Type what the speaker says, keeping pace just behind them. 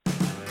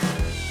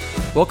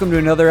Welcome to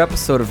another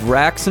episode of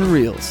Racks and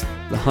Reels,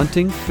 the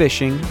hunting,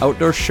 fishing,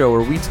 outdoor show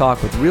where we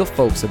talk with real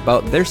folks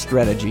about their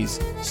strategies,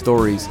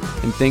 stories,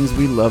 and things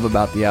we love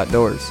about the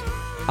outdoors.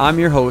 I'm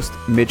your host,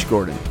 Mitch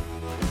Gordon.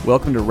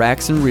 Welcome to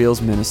Racks and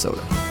Reels,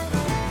 Minnesota.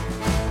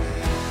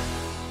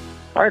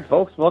 All right,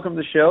 folks, welcome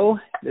to the show.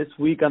 This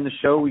week on the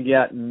show, we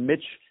got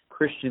Mitch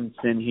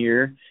Christensen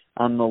here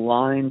on the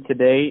line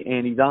today,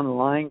 and he's on the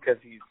line because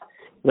he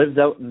lives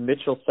out in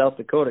Mitchell, South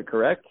Dakota,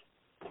 correct?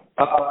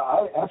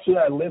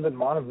 I live in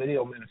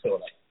Montevideo,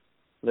 Minnesota.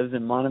 Lives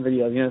in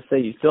Montevideo. I was going to say,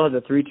 you still have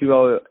the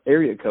 320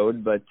 area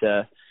code, but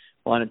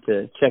wanted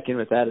to check in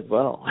with that as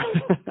well.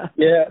 I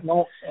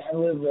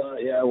live,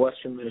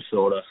 western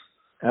Minnesota.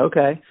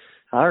 Okay.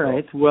 All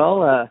right.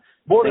 Well,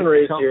 born and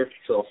raised here.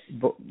 So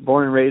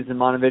born and raised in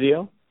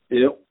Montevideo?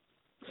 Yep.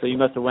 So you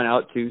must have went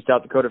out to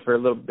South Dakota for a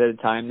little bit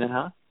of time then,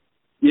 huh?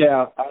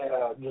 Yeah,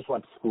 I just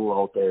went to school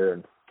out there.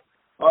 And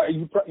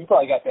you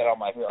probably got that on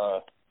my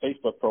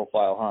Facebook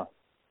profile, huh?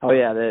 Oh,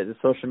 yeah, the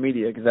social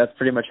media, because that's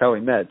pretty much how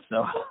we met.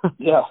 So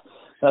yeah,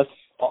 that's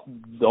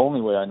the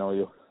only way I know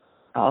you.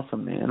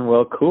 Awesome, man.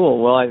 Well,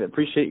 cool. Well, I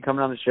appreciate you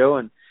coming on the show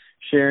and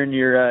sharing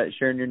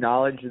your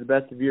knowledge to the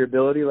best of your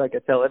ability. Like I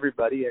tell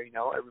everybody,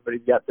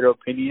 everybody's got their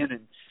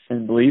opinion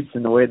and beliefs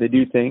in the way they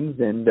do things.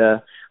 And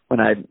when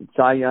I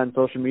saw you on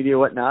social media and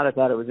whatnot, I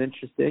thought it was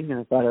interesting, and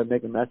I thought I'd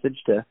make a message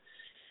to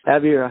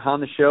have you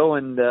on the show.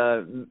 And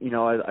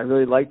I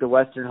really like the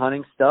Western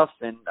hunting stuff,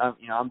 and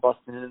I'm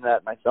busting into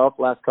that myself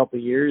the last couple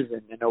of years,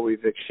 and I know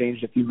we've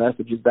exchanged a few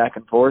messages back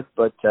and forth,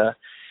 but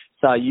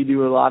saw you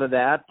do a lot of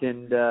that,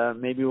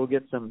 and maybe we'll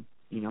get some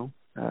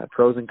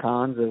pros and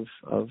cons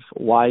of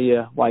why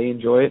you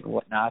enjoy it and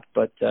whatnot.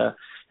 But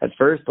at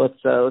first, let's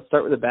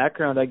start with the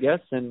background, I guess,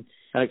 and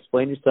kind of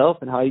explain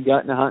yourself and how you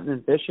got into hunting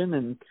and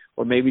fishing,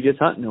 or maybe just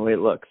hunting the way it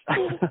looks.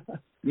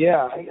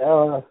 Yeah,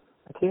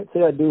 I can't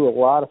say I do a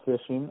lot of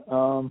fishing,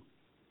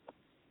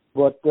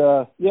 but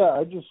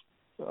I just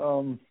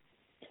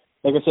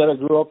like I said, I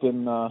grew up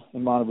in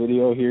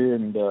Montevideo here,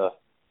 and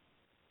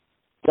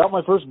got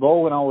my first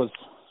bow when I was,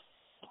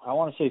 I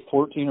want to say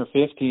 14 or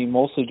 15,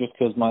 mostly just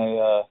because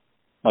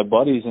my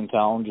buddies in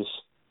town just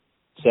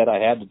said I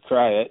had to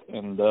try it,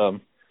 and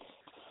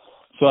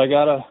so I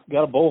got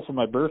a bow for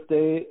my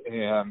birthday,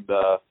 and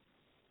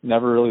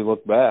never really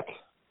looked back.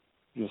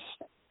 Just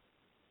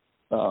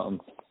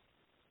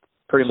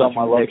pretty much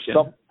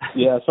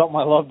something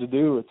I love to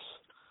do. It's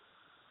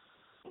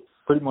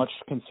pretty much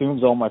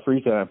consumes all my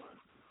free time.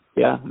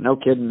 Yeah, no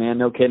kidding, man,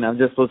 no kidding. I'm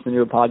just listening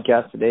to a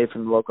podcast today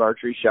from the local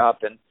archery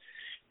shop, and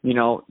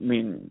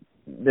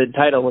the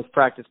title was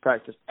practice,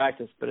 practice,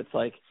 practice, but it's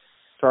like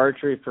for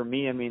archery, for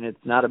me,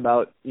 it's not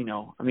about,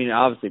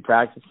 obviously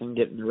practicing,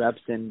 getting the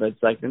reps in, but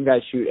it's like them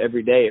guys shoot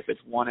every day. If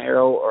it's one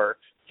arrow or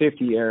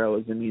 50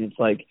 arrows, it's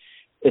like,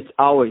 it's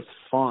always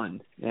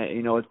fun.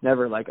 It's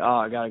never like, oh,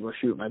 I got to go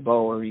shoot my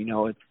bow, or,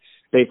 it's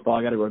baseball,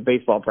 I got to go to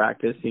baseball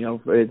practice.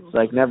 It's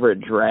like never a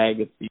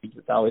drag.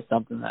 It's always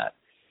something that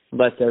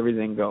lets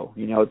everything go.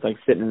 It's like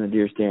sitting in the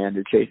deer stand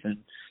or chasing,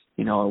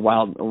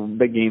 a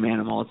big game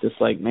animal. It's just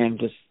like, man,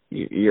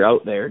 you're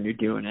out there and you're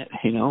doing it,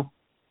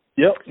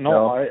 Yep.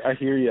 No, I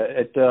hear you.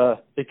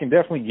 It can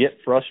definitely get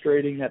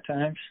frustrating at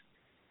times.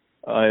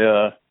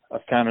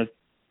 I've kind of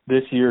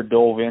this year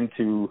dove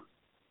into,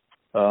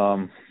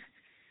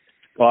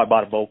 I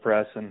bought a bow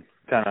press and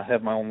kind of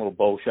have my own little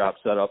bow shop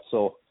set up.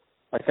 So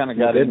I kind of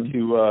got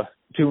into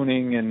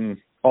tuning and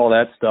all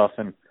that stuff,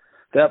 and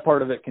that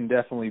part of it can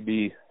definitely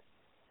be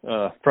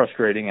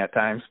frustrating at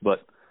times. But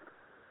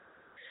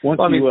once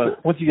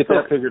you get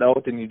that figured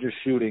out and you're just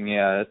shooting,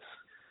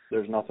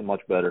 there's nothing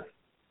much better.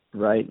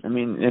 Right.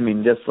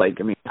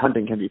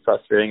 Hunting can be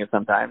frustrating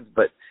sometimes,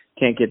 but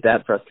can't get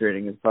that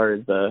frustrating as far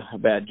as a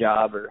bad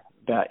job or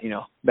bad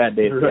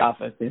day at the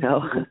office,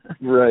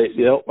 Right.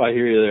 Yep. I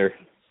hear you there.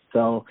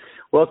 So,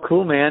 well,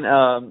 cool, man.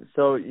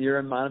 So you're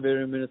in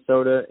Montevideo,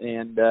 Minnesota,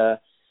 and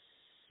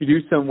you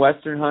do some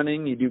Western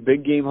hunting. You do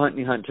big game hunting.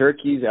 You hunt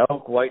turkeys,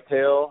 elk,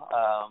 whitetail.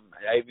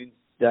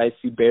 I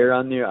see bear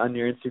on your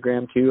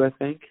Instagram too, I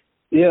think.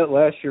 Yeah,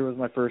 last year was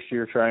my first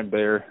year trying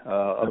bear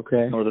up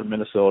in northern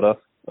Minnesota.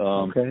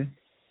 Okay.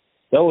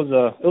 That was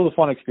a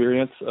fun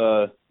experience.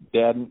 My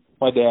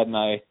dad and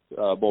I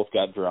both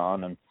got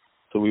drawn, and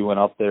so we went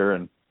up there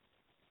and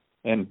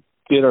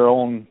did our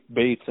own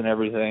baits and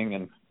everything,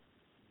 and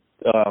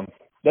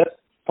that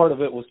part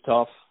of it was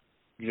tough.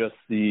 Just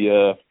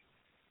the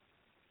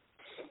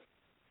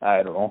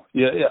I don't know.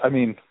 Yeah.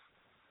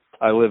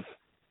 I live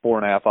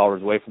 4.5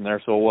 hours away from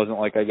there, so it wasn't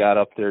like I got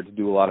up there to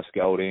do a lot of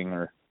scouting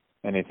or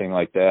anything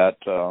like that.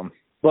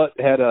 But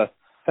had a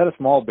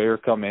small bear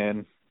come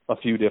in a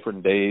few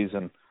different days,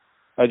 and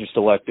I just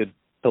elected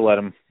to let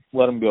him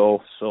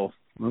go. So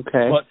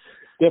okay, but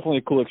definitely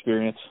a cool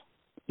experience.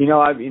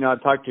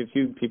 I've talked to a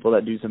few people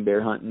that do some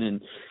bear hunting,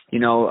 and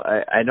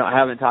I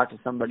haven't talked to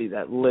somebody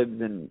that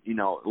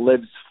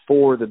lives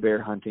for the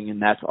bear hunting,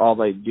 and that's all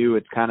they do.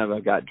 It's kind of I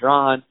got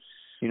drawn,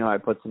 I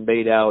put some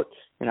bait out,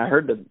 and I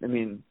heard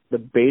the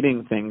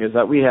baiting thing is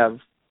that we have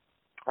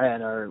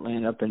at our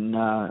land up in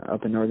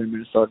northern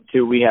Minnesota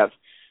too. We have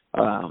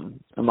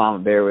a mama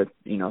bear with,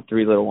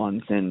 3 little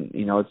ones, and,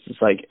 it's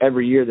just like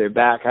every year they're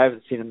back. I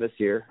haven't seen them this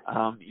year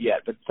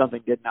yet, but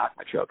something did knock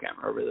my trail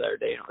camera over the other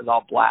day, and it was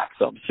all black,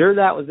 so I'm sure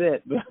that was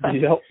it.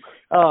 Yep.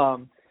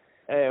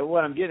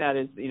 What I'm getting at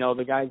is,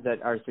 the guys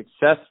that are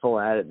successful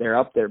at it, they're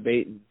up there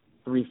baiting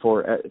every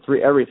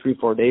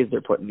 3-4 days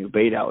they're putting new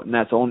bait out, and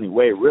that's the only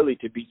way really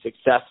to be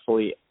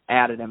successfully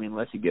at it. I mean,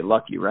 unless you get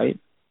lucky, right?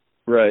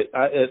 Right.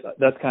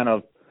 That's kind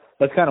of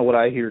what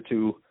I hear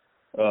too.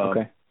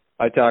 Okay.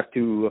 I talked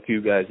to a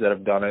few guys that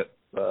have done it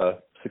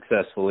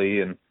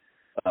successfully, and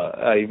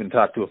I even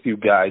talked to a few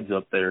guides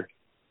up there.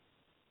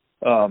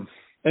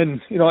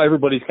 And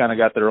everybody's kind of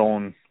got their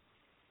own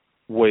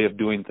way of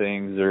doing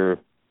things, or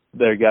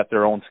they got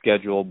their own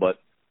schedule. But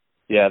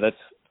yeah, that's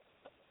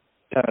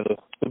kind of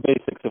the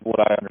basics of what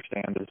I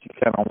understand is you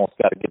kind of almost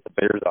got to get the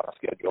bears on a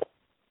schedule.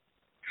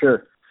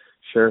 Sure.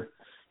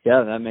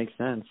 Yeah, that makes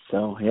sense.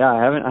 So yeah,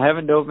 I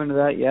haven't dove into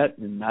that yet,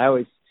 and I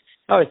always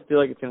feel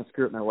like it's going to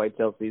screw up my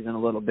whitetail season a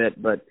little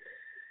bit, but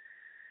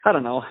I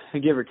don't know,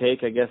 give or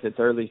take. I guess it's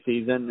early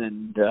season,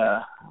 and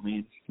I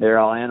mean they're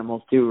all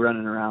animals too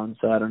running around,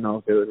 so I don't know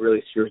if it would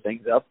really screw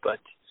things up. But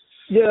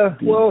yeah,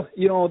 well,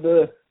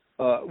 the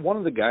one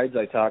of the guides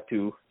I talked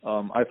to,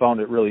 I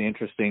found it really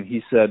interesting.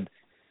 He said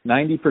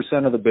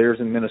 90% of the bears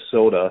in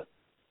Minnesota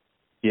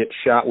get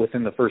shot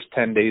within the first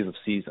 10 days of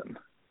season.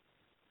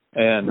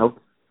 And nope.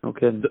 No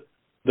kidding.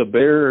 The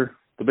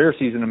bear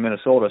season in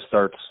Minnesota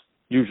starts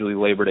usually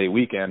Labor Day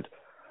weekend.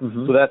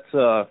 Mm-hmm. So that's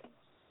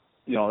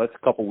that's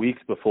a couple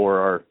weeks before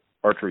our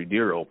archery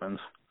deer opens.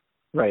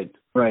 Right.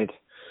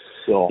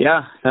 So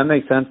yeah, that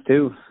makes sense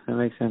too.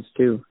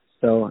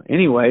 So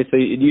anyway, so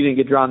you didn't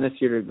get drawn this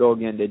year to go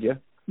again, did you?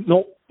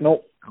 Nope.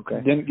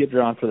 Okay. Didn't get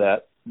drawn for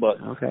that,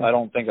 but okay. I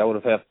don't think I would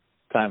have had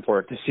time for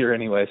it this year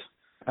anyways.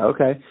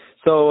 Okay.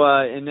 So,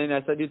 and then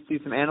I did see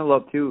some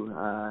antelope too,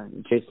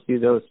 in case you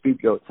see those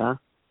speed goats, huh?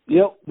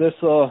 Yep. This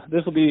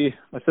will be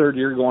my third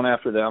year going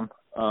after them.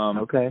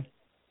 Okay.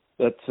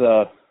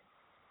 That's,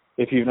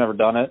 if you've never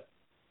done it,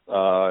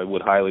 I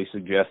would highly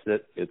suggest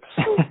it.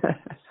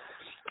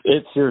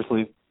 It's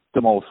seriously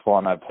the most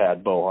fun I've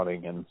had bow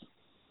hunting in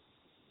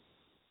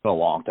a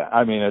long time.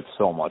 I mean, it's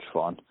so much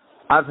fun.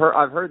 I've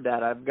heard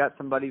that. I've got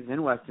some buddies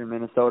in western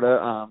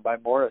Minnesota, by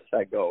Morris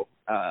I go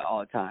all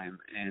the time,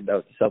 and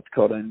out to South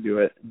Dakota and do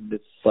it. And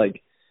it's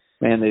like,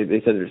 man,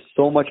 they said there's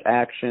so much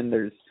action.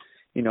 There's,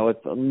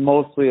 it's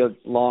mostly a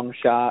long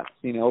shot,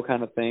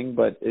 kind of thing,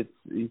 but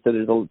he said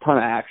there's a ton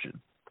of action.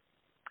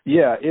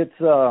 Yeah, it's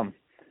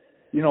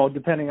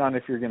depending on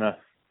if you're gonna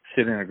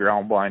sit in a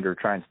ground blind or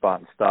try and spot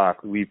and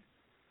stock. We've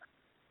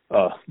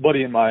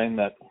buddy of mine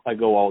that I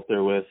go out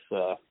there with,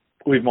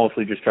 we've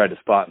mostly just tried to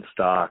spot and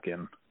stock,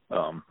 and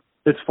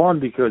it's fun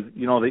because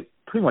they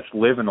pretty much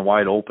live in the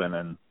wide open,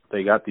 and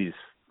they got these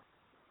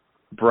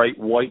bright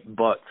white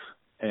butts,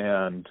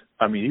 and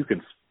I mean you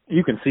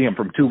can see them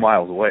from 2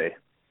 miles away.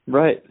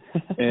 Right.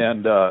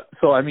 And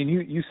so I mean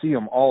you see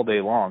them all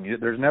day long.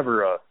 There's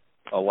never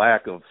a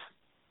lack of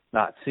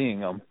not seeing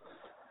them.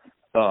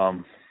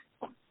 And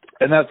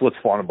that's what's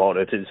fun about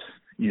it is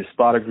you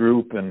spot a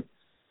group and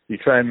you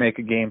try and make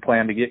a game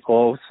plan to get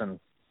close, and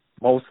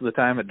most of the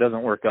time it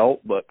doesn't work out,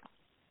 but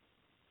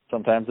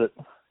sometimes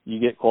you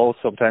get close,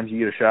 sometimes you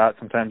get a shot,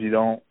 sometimes you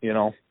don't,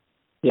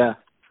 Yeah,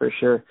 for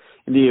sure.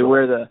 And do you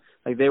wear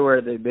they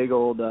wear the big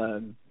old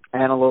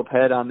antelope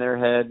head on their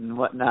head and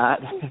whatnot?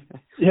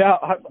 Yeah,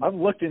 I've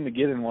looked into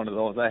getting one of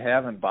those. I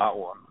haven't bought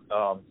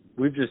one.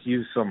 We've just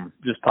used some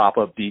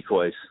pop-up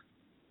decoys.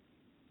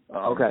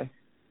 Okay.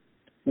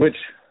 Which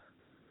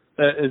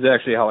is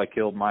actually how I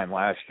killed mine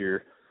last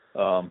year.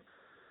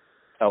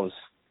 I was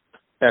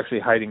actually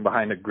hiding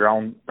behind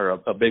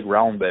a big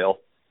round bale,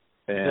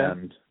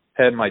 and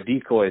had my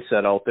decoy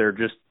set out there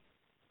just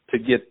to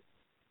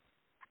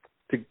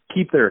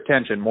keep their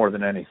attention more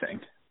than anything.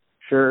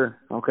 Sure.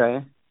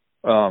 Okay.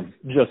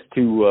 Just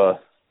to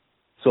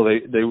so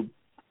they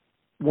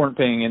weren't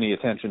paying any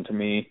attention to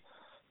me,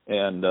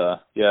 and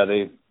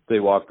they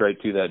walked right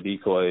to that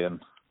decoy and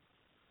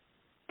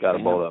got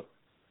about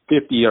a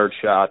 50-yard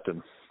shot,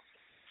 and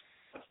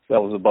that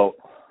was about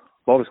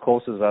as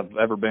close as I've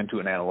ever been to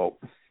an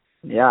antelope.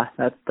 Yeah,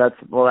 that's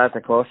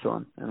a close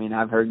one. I mean,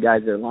 I've heard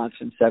guys that are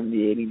launching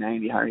 70, 80,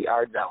 90, 100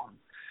 yards out.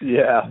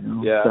 Yeah,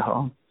 yeah.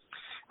 So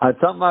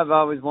it's something I've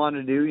always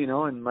wanted to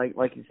do, and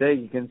like you say,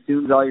 you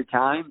consume all your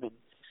time, and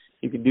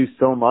you can do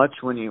so much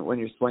when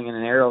you're swinging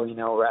an arrow,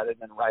 rather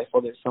than a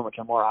rifle. There's so much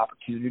more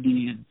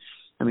opportunity, and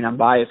I mean, I'm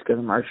biased because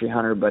I'm an archery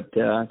hunter, but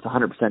it's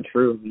 100%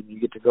 true. I mean, you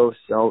get to go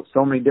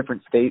so many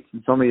different states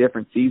and so many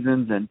different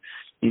seasons, and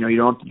you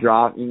don't have to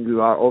drop. You can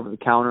go out over the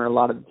counter a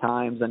lot of the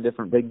times on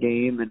different big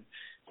game, and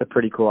it's a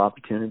pretty cool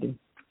opportunity.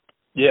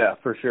 Yeah,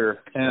 for sure.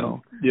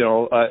 And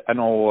I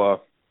know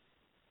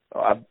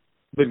I've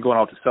been going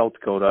out to South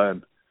Dakota,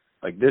 and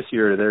like this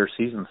year their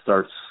season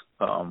starts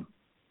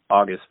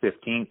August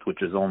 15th,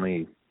 which is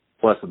only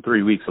less than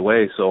 3 weeks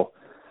away. So,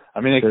 I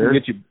mean, it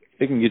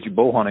can get you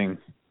bow hunting,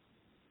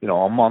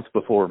 a month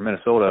before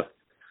Minnesota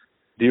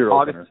deer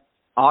opener.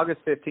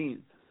 August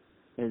 15th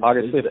is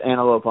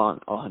Antelope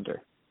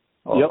Hunter.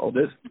 Yep,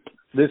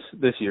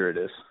 this year it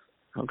is.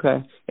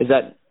 Okay. Is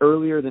that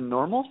earlier than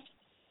normal?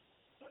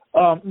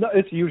 No,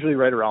 it's usually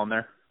right around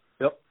there.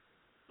 Yep.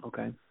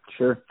 Okay,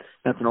 sure.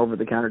 That's an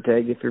over-the-counter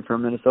tag if you're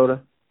from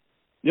Minnesota?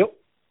 Yep.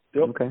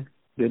 Okay,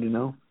 good to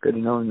know.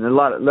 And there's a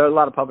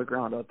lot of public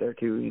ground out there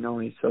too,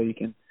 so you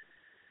can,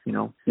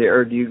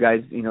 or do you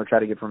guys, try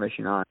to get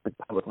permission on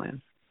public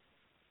land?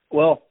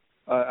 Well,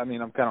 I'm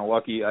kind of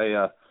lucky.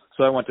 I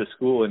went to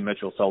school in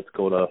Mitchell, South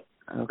Dakota.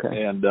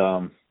 Okay. And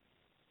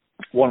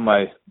one of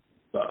my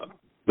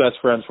best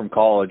friends from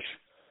college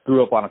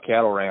grew up on a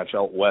cattle ranch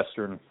out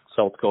western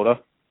South Dakota.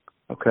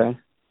 Okay.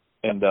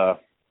 And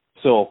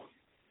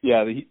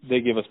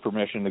they give us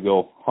permission to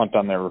go hunt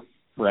on their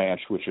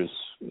ranch, which is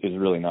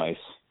really nice.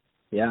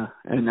 Yeah,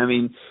 and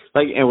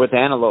and with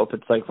antelope,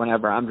 it's like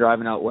whenever I'm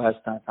driving out west,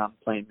 if I'm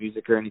playing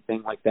music or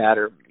anything like that,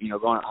 or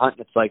going out hunting,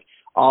 it's like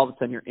all of a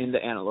sudden you're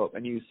into antelope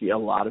and you see a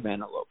lot of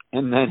antelope,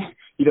 and then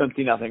you don't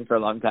see nothing for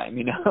a long time,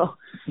 Yeah.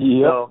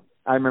 So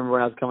I remember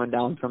when I was coming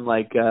down from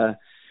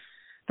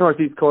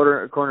northeast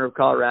corner of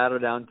Colorado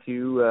down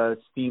to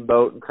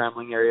Steamboat and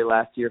Kremling area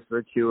last year for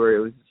a tour.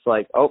 It was just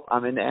like, oh,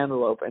 I'm into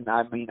antelope, and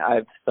I've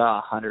saw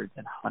hundreds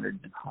and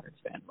hundreds and hundreds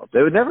of antelope.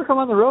 They would never come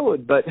on the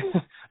road, but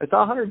I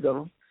saw hundreds of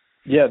them.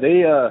 Yeah,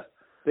 they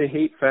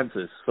hate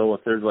fences. So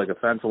if there's like a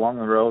fence along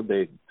the road,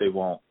 they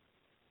won't.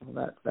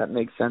 Well, that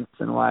makes sense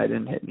and why it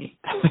didn't hit me.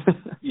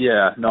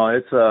 Yeah, no,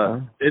 it's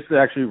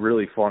actually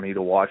really funny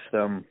to watch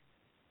them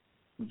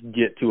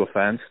get to a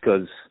fence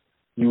because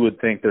you would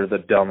think they're the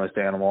dumbest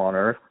animal on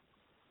earth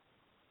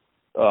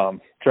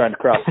trying to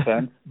cross the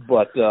fence,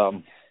 but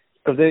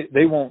because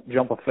they won't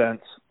jump a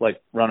fence like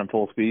running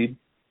full speed.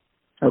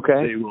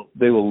 Okay.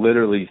 They will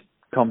literally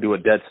come to a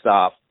dead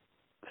stop,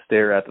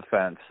 stare at the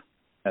fence,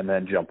 and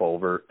then jump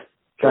over.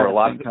 Trying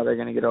to think how they're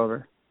going to get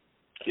over.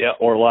 Yeah,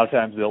 or a lot of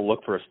times they'll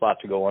look for a spot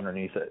to go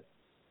underneath it.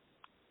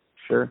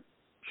 Sure.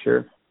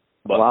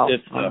 But wow,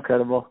 it's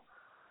incredible.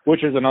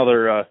 Which is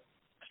another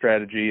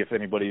strategy if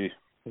anybody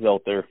is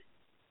out there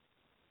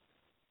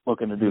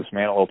looking to do some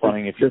antelope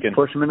hunting. If you can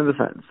push them into the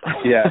fence.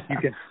 Yeah,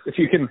 if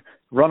you can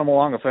run them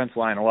along a fence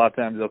line, a lot of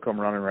times they'll come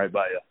running right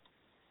by you.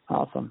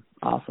 Awesome,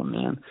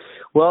 man.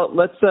 Well,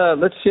 let's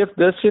shift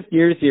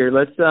gears here.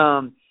 Let's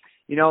obviously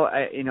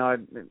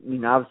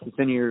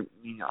send you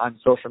on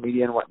social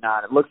media and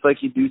whatnot. It looks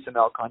like you do some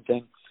elk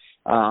hunting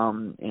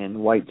and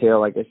whitetail,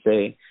 like I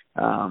say.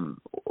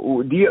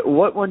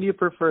 What one do you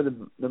prefer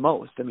the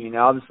most?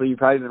 Obviously you've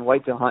probably been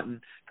whitetail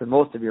hunting for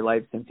most of your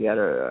life since you had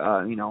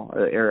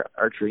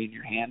archery in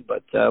your hand.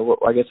 But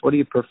I guess what do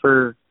you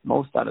prefer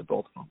most out of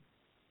both of them?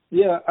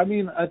 Yeah, I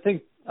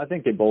think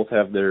they both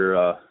have their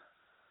I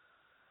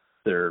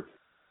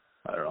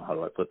don't know, how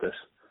do I put this?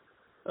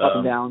 Up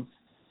and downs.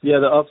 Yeah,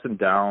 the ups and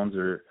downs,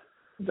 or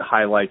the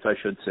highlights, I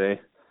should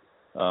say.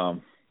 I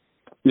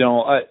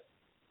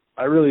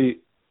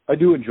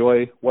do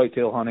enjoy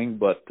whitetail hunting,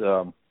 but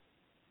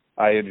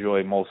I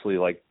enjoy mostly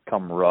like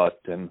come rut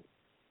and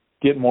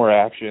get more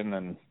action,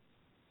 and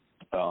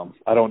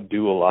I don't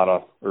do a lot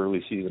of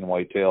early season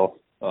whitetail.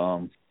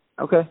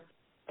 Okay.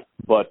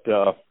 But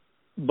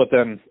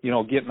then,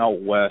 getting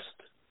out west,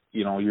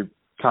 you're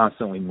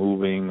constantly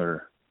moving,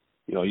 or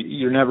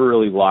you're never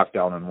really locked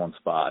down in one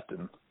spot,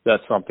 and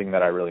that's something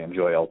that I really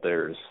enjoy out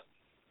there, is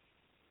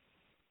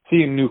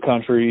seeing new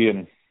country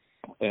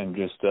and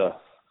just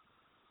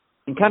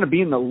and kind of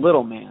being the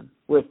little man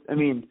with,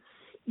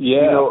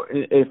 yeah.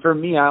 For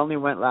me, I only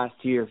went last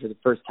year for the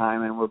first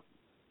time, and we're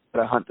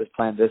going to hunt this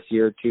plan this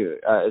year too,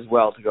 as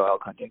well, to go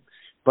elk hunting.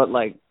 But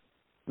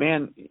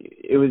man,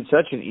 it was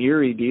such an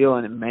eerie deal,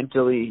 and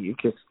mentally,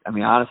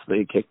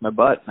 honestly, it kicked my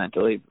butt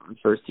mentally the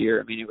first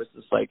year. It was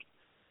just like,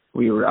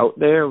 we were out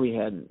there. We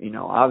had,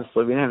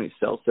 obviously we didn't have any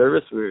cell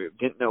service. We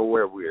didn't know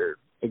where we were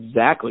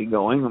exactly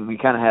going, and we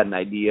kind of had an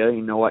idea,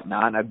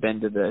 whatnot. And I've been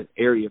to the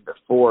area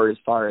before, as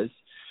far as,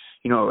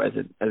 as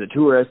a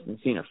tourist, and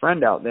seen a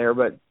friend out there.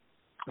 But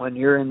when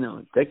you're in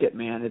the thicket,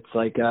 man, it's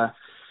like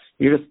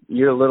you're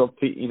a little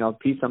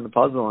piece on the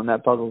puzzle, and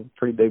that puzzle's a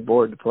pretty big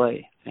board to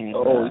play. And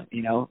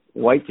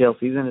whitetail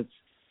season, it's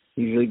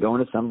usually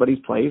going to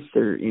somebody's place,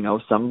 or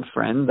some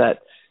friend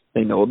that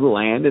they know the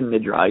land, and they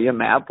draw you a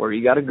map where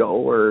you got to go,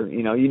 or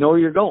you know where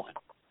you're going.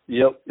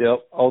 Yep.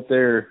 Out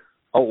there,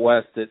 out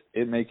west,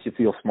 it makes you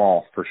feel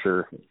small, for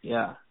sure.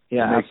 Yeah,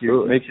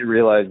 absolutely. Makes you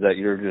realize that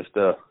you're just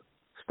a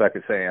speck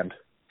of sand.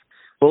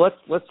 Well,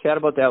 let's chat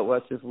about that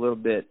west just a little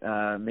bit.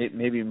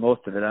 Maybe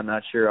most of it. I'm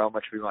not sure how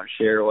much we want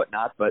to share or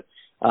whatnot. But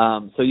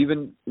so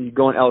you're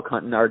going elk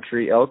hunting,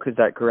 archery elk. Is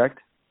that correct?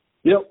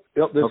 Yep.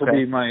 This will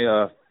be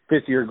my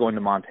 5th year going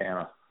to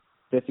Montana.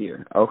 5th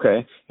year.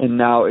 Okay. And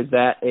now, is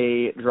that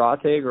a draw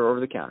tag or over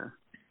the counter?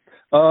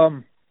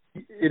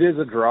 It is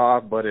a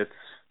draw, but it's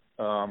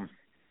for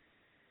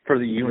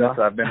the units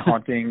I've been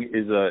hunting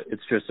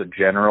it's just a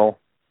general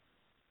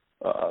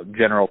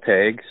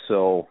tag.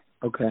 So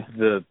okay.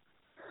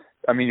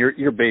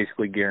 You're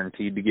basically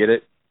guaranteed to get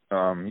it.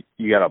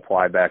 You got to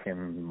apply back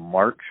in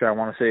March, I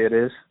want to say it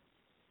is.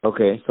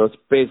 Okay, so it's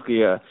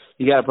basically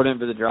you got to put in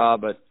for the draw,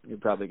 but you're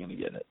probably going to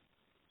get it.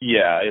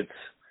 Yeah,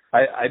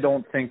 I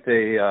don't think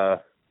they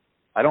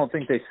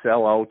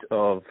sell out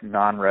of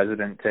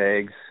non-resident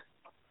tags.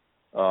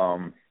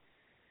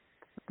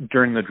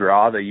 During the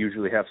draw, they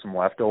usually have some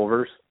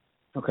leftovers.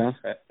 Okay.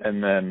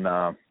 And then,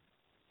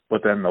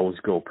 but then those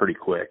go pretty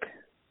quick.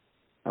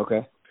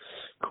 Okay.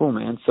 Cool,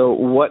 man. So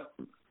what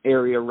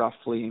area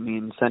roughly? I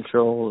mean,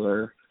 central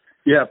or?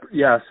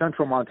 Yeah,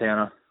 central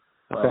Montana.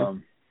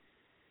 Okay.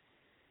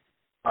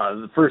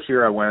 The first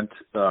year I went,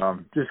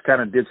 just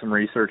kind of did some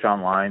research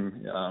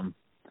online.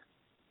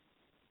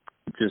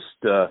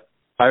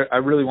 I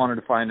really wanted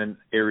to find an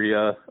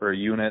area or a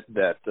unit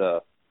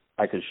that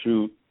I could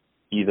shoot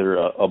either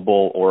a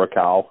bull or a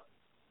cow.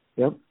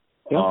 Yep.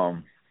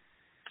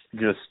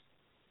 Just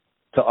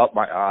to up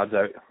my odds.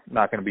 I'm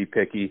not going to be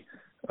picky.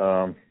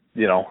 I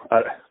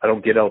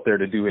don't get out there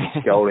to do any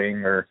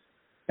scouting or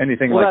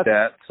anything like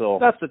that. So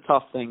that's the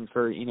tough thing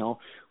for,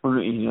 when,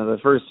 the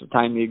first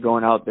time you're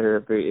going out there,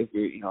 if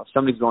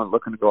somebody's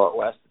looking to go out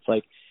west, it's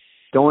like,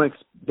 don't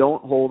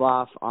hold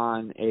off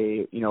on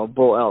a,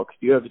 bull elk.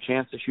 If you have the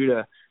chance to shoot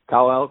a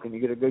cow elk and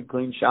you get a good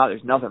clean shot,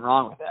 there's nothing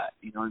wrong with that.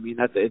 You know what I mean?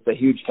 It's a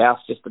huge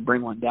task just to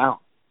bring one down.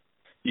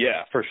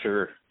 Yeah, for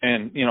sure.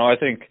 And, I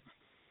think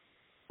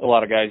a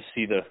lot of guys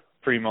see the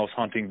Primos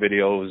hunting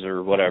videos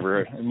or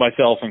whatever,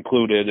 myself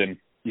included, and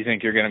you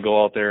think you're going to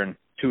go out there and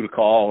shoot a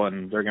call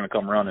and they're going to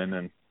come running,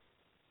 and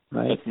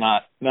that's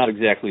not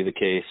exactly the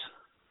case.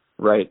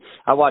 Right.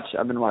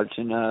 I've been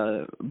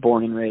watching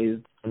Born and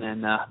Raised and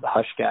then the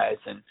Hush guys,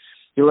 and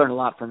you learn a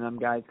lot from them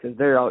guys because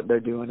they're out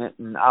there doing it,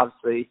 and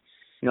obviously,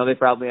 they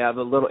probably have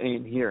a little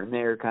aim here and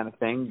there kind of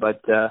thing,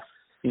 but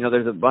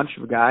there's a bunch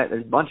of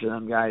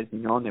them guys,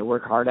 and they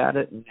work hard at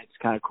it, and it's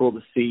kind of cool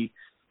to see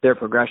their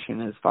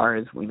progression as far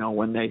as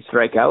when they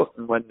strike out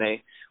and when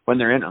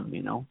they're in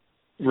them.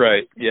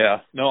 Right. Yeah.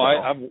 No,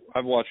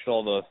 I've watched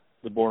all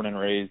the Born and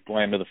Raised,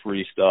 Land of the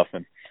Free stuff,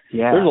 and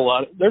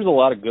there's a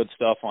lot of good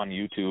stuff on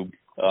YouTube.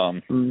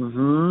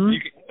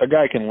 A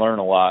guy can learn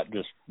a lot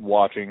just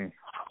watching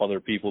other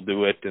people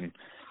do it, and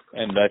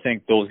I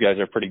think those guys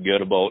are pretty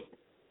good about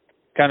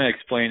kind of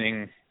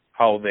explaining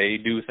how they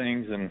do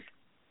things and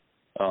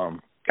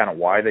kind of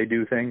why they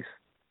do things.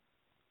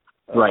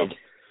 Right.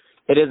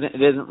 It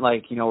isn't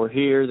like, we're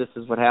here, this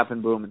is what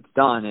happened, boom, it's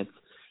done. It's,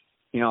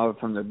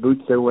 from the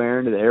boots they're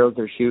wearing to the arrows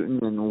they're shooting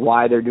and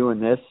why they're doing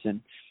this.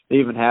 And they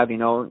even have,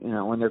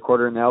 when they're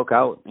quartering the elk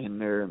out and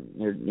they're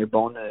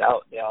boning it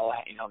out, they all,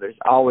 there's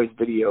always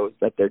videos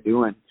that they're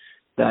doing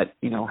that,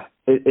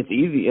 it's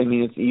easy. I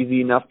mean, it's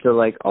easy enough to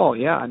like, oh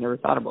yeah, I never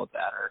thought about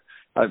that. Or,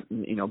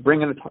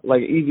 bringing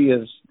easy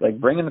as like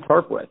bringing the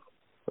tarp with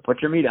to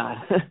put your meat on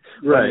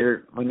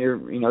right. when you're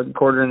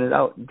quartering it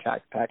out and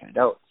packing it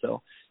out.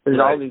 So there's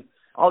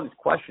all these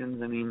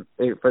questions. I mean,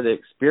 for the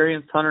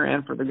experienced hunter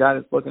and for the guy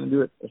that's looking to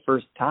do it the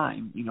first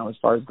time, as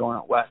far as going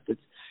out west,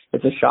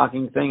 it's a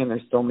shocking thing, and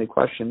there's so many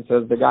questions. So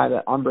the guy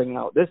that I'm bringing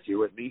out this year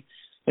with me,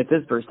 it's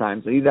his first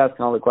time, so he's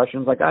asking all the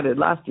questions like I did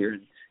last year.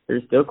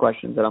 There's still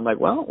questions that I'm like,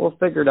 well, we'll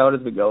figure it out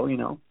as we go,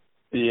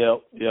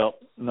 Yep.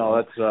 No,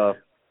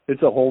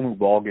 it's a whole new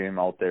ball game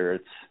out there.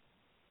 It's,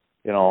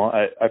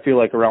 I feel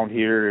like around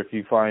here, if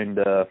you find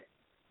a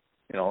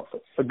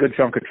good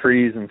chunk of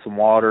trees and some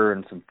water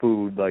and some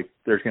food, like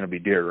there's going to be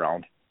deer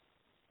around.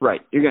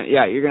 Right. You're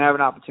gonna have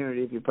an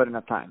opportunity if you put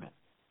enough time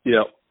in.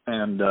 Yep.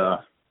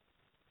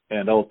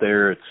 And out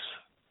there, it's,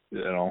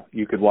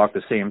 you could walk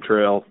the same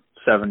trail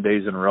 7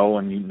 days in a row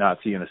and you're not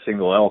seeing a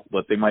single elk,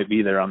 but they might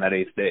be there on that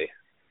 8th day.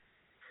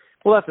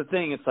 Well, that's the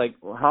thing. It's like,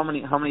 how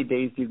many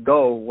days do you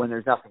go when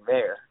there's nothing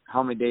there?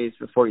 How many days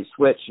before you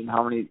switch, and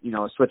how many,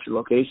 switch your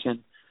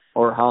location,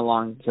 or how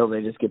long until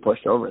they just get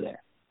pushed over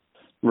there?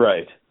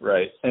 Right.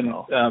 And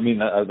I mean,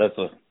 that's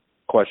a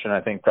question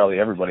I think probably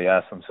everybody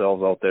asks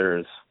themselves out there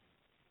is,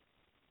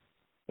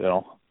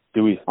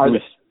 do we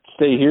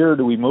stay here?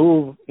 Do we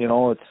move?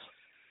 It's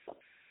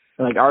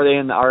like, are they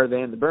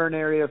in the burn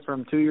area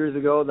from 2 years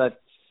ago that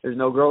there's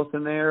no growth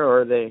in there,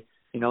 or are they,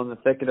 in the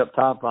thicket up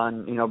top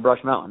on,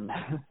 Brush Mountain?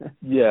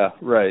 Yeah,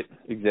 right.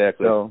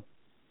 Exactly. So,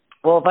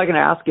 well, if I can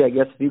ask you, I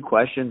guess, a few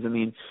questions. I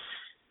mean,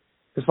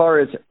 as far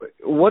as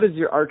what does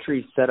your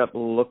archery setup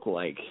look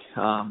like?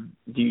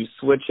 Do you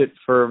switch it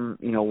from,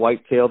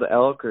 whitetail to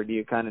elk, or do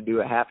you kind of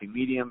do a happy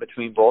medium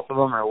between both of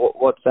them, or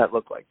what's that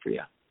look like for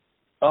you?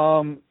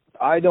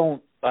 I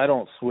don't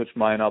switch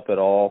mine up at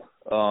all.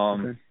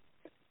 Okay.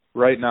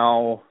 Right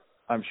now,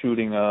 I'm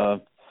shooting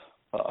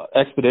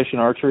Expedition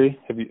Archery.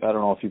 I don't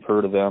know if you've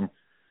heard of them.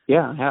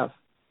 Yeah, I have.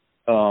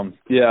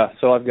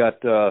 So I've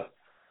got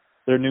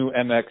their new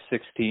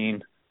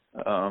MX-16,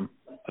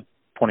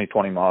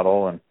 2020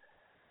 model, and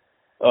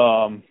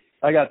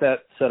I got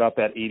that set up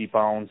at 80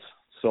 pounds,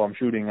 so I'm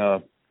shooting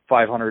a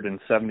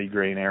 570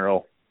 grain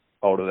arrow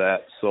out of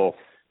that. So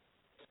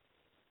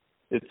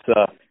it's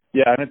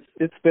and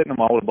it's spitting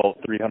them out about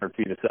 300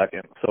 feet a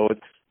second, so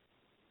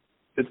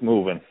it's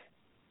moving.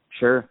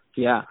 Sure.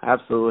 Yeah,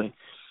 absolutely.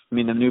 I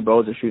mean, the new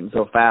bows are shooting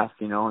so fast,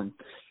 and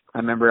I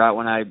remember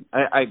when I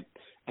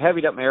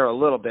heavied up my arrow a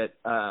little bit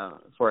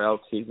for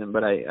elk season,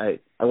 but I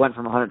went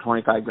from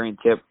 125 grain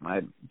tip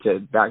to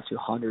back to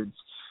hundreds,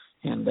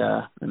 and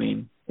I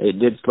mean, it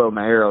did slow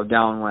my arrow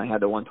down when I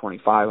had the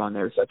 125 on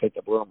there, so I picked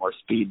up a little more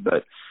speed.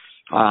 But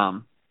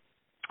I'm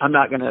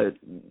not going to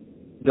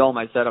dull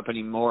my setup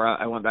anymore.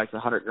 I went back to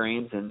 100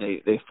 grains, and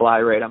they fly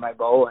right on my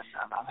bow, and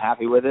I'm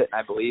happy with it.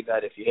 I believe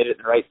that if you hit it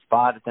in the right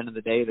spot, at the end of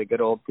the day, the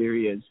good old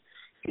theory is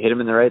if you hit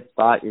them in the right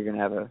spot, you're going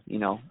to have a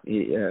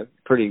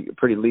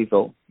pretty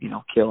lethal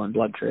kill and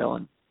blood trail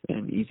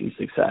and easy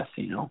success.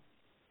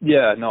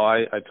 Yeah, no,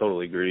 I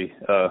totally agree.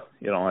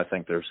 I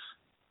think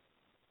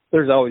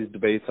there's always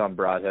debates on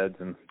broadheads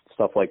and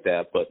stuff like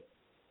that, but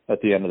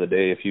at the end of the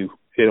day, if you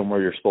hit them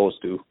where you're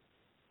supposed to,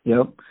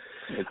 yep,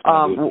 it's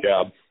going to do its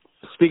job.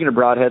 Speaking of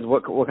broadheads,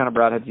 what kind of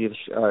broadheads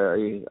are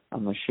you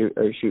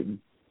shooting?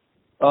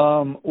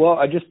 Well,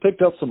 I just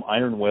picked up some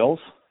Iron Wills.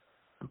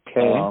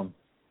 Okay.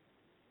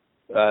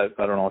 I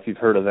don't know if you've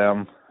heard of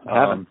them. I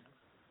haven't.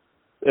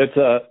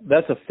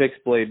 That's a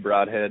fixed blade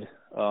broadhead.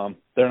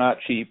 They're not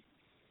cheap.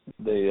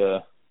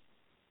 They're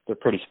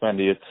pretty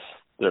spendy.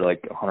 They're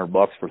like $100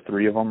 for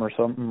 3 of them or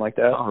something like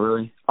that. Oh,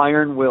 really?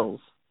 Iron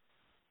Wills.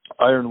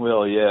 Iron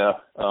Will, yeah.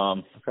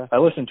 Okay. I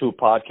listened to a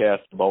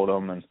podcast about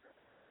them, and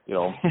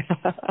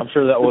I'm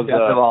sure that was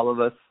of all of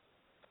us.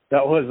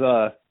 That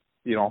was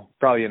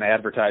probably an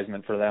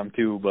advertisement for them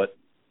too. But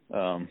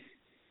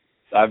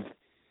I've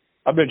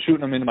been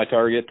shooting them into my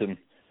target, and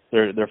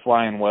they're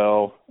flying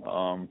well.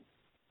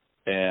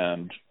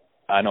 And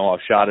I know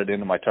I've shot it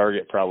into my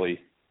target probably,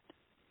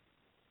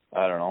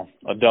 I don't know,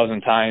 a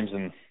dozen times,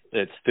 and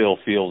it still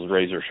feels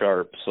razor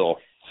sharp. So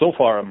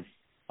far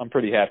I'm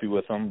pretty happy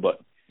with them. But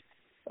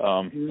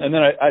and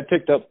then I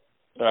picked up.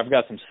 I've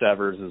got some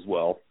Severs as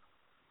well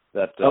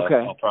that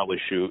I'll probably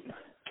shoot.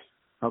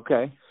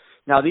 Okay.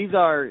 Now these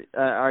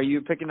are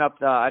you picking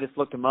up? I just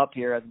looked them up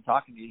here as I'm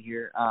talking to you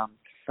here.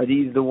 Are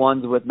these the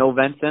ones with no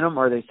vents in them,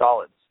 or are they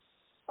solids?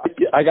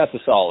 I got the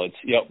solids.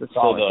 Yep. The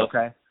solids.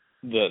 Okay.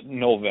 The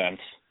no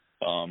vents.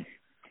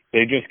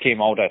 They just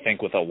came out, I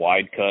think, with a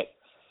wide cut.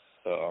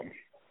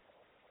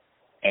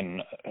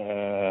 And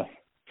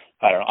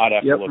I don't know. I'd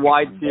have to look.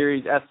 Wide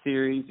series, S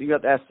series. You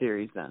got the S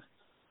series then.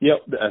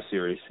 Yep, the S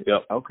series.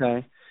 Yep.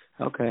 Okay.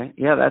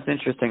 Yeah, that's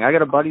interesting. I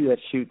got a buddy that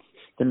shoots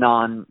the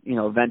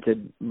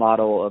vented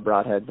model of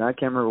broadheads. And I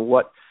can't remember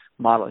what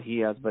model he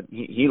has, but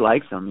he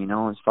likes them,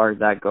 as far as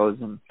that goes.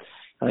 And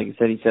like I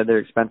said, he said they're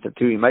expensive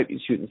too. He might be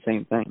shooting the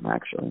same thing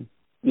actually.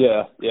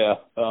 Yeah.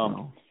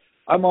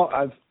 I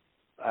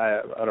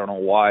don't know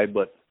why,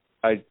 but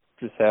I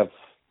just have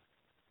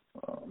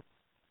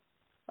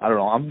I don't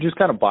know. I'm just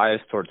kind of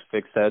biased towards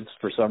fixed heads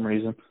for some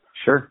reason.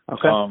 Sure.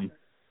 Okay.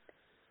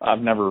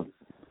 I've never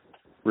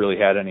really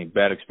had any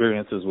bad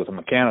experiences with a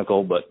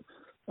mechanical, but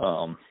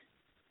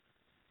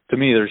to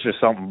me, there's just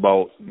something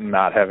about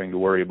not having to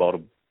worry about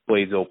a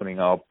blades opening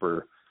up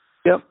or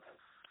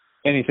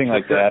anything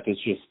like that.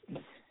 It's just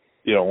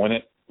when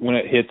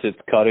it hits, it's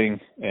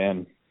cutting.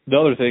 And the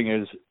other thing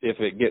is if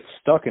it gets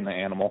stuck in the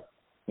animal,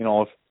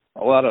 if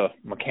a lot of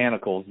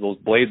mechanicals, those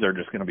blades are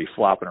just going to be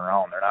flopping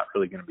around. They're not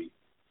really going to be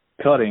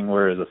cutting,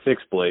 whereas a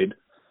fixed blade,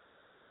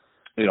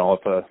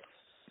 if a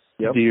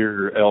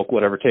deer, elk,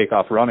 whatever, take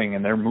off running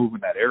and they're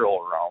moving that arrow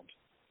around,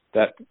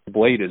 that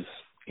blade is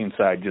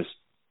inside just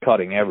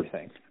cutting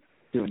everything.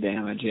 Doing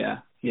damage, yeah.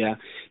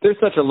 There's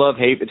such a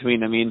love-hate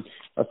between,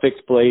 a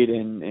fixed blade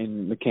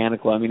and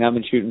mechanical. I've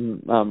been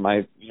shooting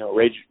my,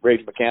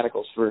 Rage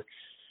mechanicals for,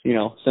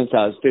 since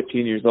I was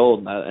 15 years old,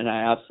 and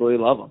I absolutely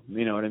love them.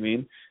 You know what I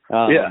mean?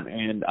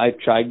 And I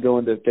tried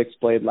going to fixed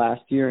blade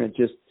last year, and it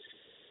just,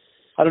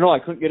 I don't know, I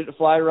couldn't get it to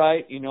fly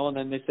right, and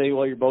then they say,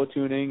 well, you're bow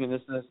tuning and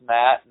this and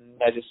that,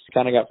 and I just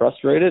kind of got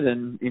frustrated,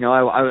 and,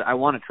 I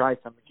want to try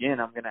some again.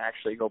 I'm going to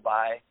actually go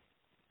buy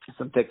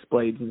some fixed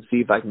blades and see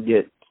if I can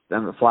get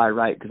them to fly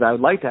right, because I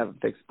would like to have a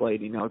fixed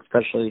blade,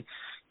 especially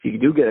if you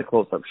do get a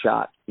close-up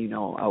shot,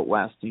 out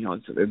west,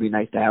 it'd be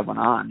nice to have one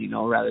on,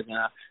 rather than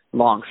a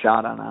long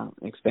shot on an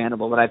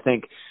expandable. But I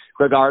think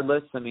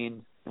regardless,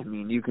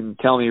 you can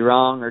tell me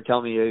wrong or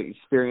tell me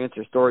experience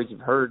or stories you've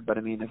heard, but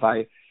if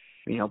I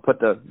put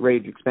the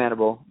Rage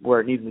expandable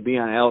where it needs to be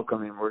on elk,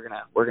 we're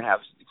gonna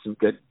have some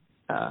good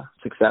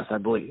success, I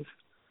believe.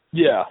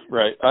 Yeah,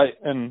 right. I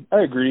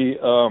agree.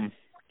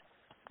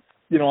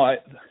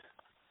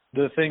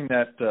 The thing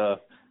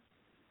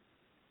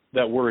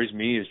that worries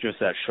me is just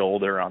that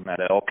shoulder on that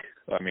elk.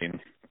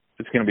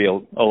 It's going to be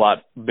a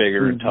lot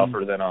bigger and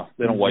tougher than a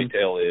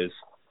whitetail is.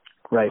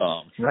 Right.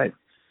 Right.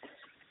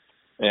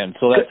 And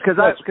so that's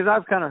because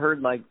I've kind of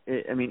heard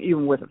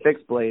even with a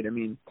fixed blade, if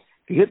you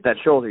hit that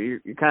shoulder,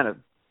 you're kind of,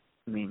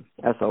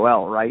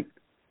 SOL, right?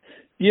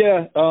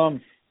 Yeah.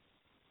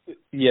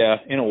 Yeah,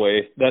 in a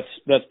way.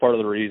 That's part of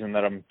the reason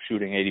that I'm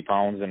shooting 80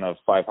 pounds in a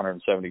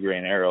 570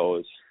 grain arrow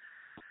is.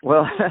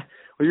 Well,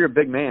 you're a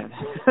big man.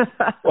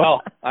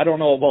 Well, I don't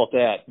know about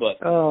that, but.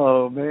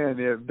 Oh man,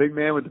 yeah, big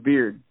man with the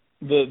beard.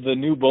 The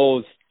new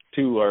bows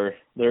too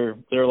they're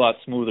a lot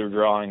smoother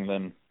drawing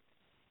than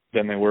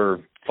they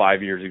were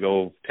 5 years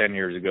ago, 10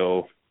 years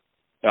ago.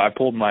 I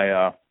pulled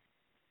my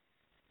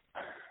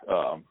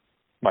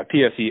my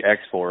PSE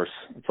X-Force.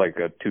 It's like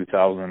a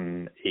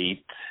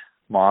 2008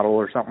 model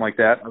or something like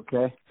that.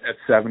 Okay. At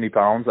 70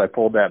 pounds, I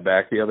pulled that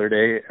back the other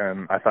day,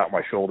 and I thought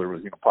my shoulder was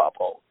going to pop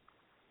out.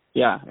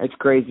 Yeah, it's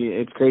crazy.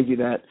 It's crazy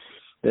that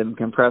the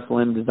compressed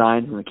limb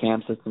designs and the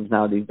cam systems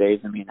now these days.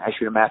 I mean, I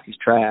shoot a Matthews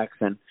Trax,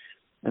 and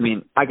I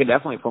mean, I could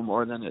definitely pull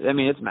more than it. I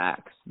mean, it's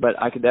max,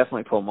 but I could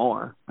definitely pull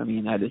more. I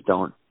mean, I just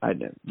don't. I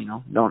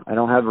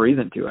don't have a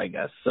reason to, I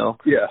guess. So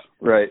yeah,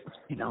 right.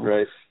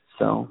 Right.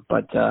 So,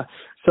 but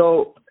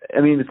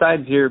I mean,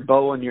 besides your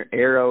bow and your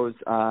arrows,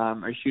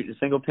 are you shooting a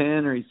single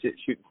pin or are you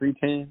shooting 3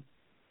 pin?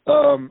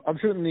 I'm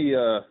shooting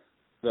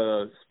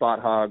the Spot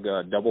Hog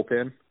double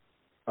pin.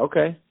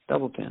 Okay,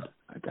 double pin.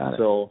 I got it.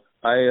 So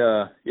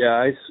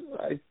I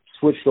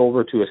switched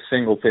over to a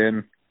single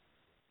pin.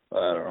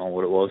 I don't know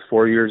what it was,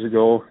 4 years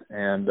ago,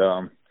 and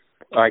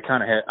I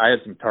had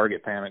some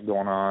target panic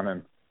going on,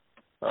 and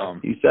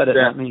you said it,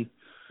 not me.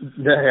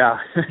 Yeah.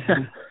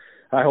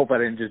 I hope I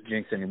didn't just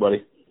jinx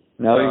anybody.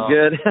 No,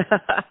 you're good.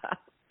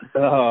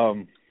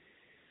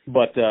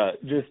 But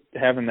just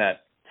having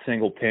that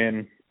single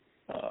pin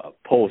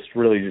post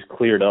really just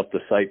cleared up the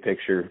sight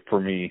picture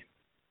for me.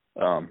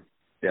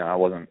 I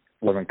wasn't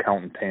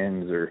counting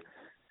pins or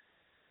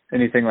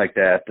anything like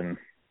that, and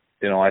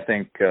I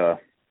think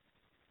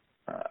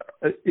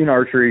in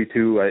archery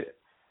too,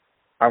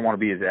 I want to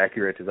be as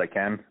accurate as I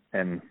can,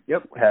 and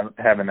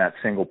having that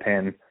single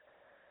pin,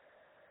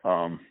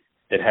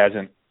 it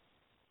hasn't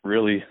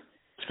really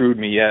screwed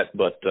me yet,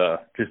 but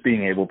just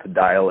being able to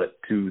dial it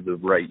to the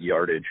right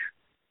yardage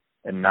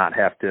and not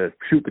have to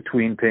shoot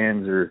between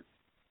pins or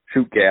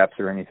shoot gaps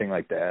or anything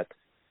like that.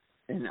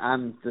 And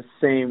I'm the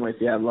same with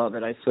you. I love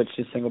it. I switched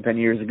to single pin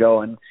years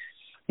ago, and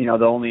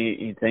the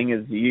only thing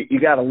is you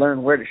got to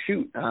learn where to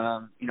shoot.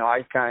 I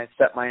kind of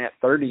set mine at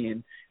 30,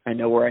 and I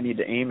know where I need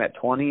to aim at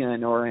 20, and I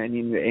know where I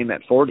need to aim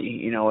at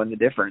 40. And the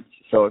difference.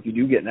 So if you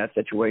do get in that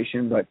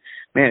situation, but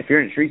man, if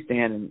you're in a tree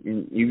stand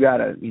and you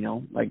gotta,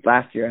 like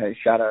last year, I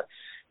shot a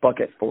buck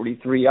at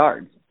 43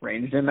 yards,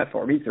 ranged him at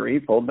 43,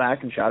 pulled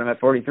back and shot him at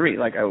 43.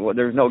 Like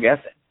there's no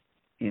guessing.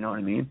 You know what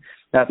I mean?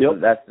 That's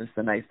just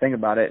the nice thing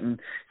about it. And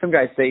some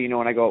guys say,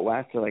 when I go out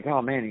west, they're like,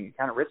 oh man, you're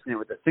kind of risking it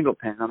with a single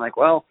pin. I'm like,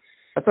 well,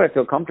 that's why I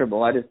feel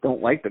comfortable. I just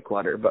don't like the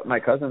clutter. But my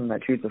cousin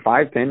that shoots a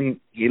 5 pin,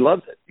 he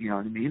loves it. You know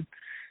what I mean?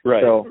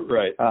 Right. So,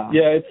 right.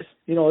 It's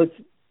it's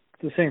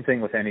the same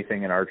thing with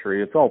anything in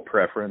archery. It's all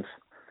preference.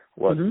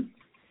 What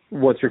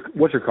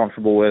you're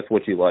comfortable with,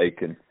 what you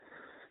like, and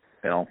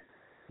totally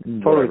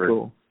whatever.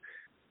 cool.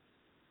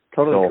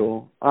 Totally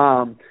cool.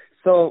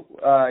 So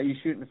you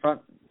shooting the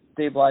front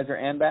stabilizer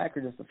and back,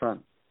 or just the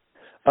front?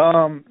 So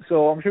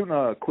I'm shooting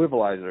a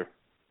Quivalizer.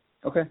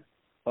 Okay.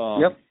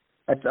 Yep.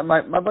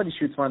 My buddy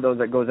shoots one of those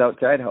that goes out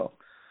to Idaho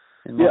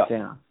in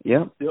Montana.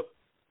 Yep.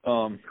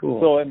 Cool.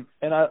 So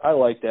and I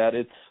like that.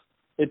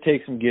 It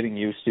takes some getting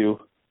used to.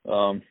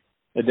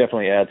 It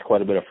definitely adds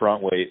quite a bit of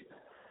front weight.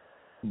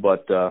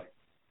 But so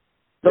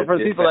for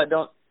the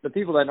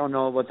people that don't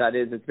know what that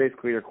is, it's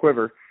basically your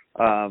quiver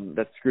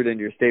that's screwed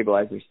into your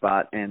stabilizer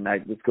spot, and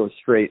that just goes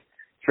straight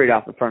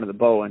off the front of the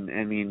bow. And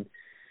I mean,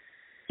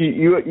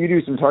 you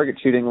do some target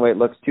shooting the way it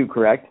looks too,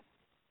 correct?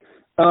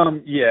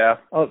 Yeah.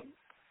 A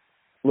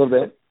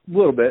little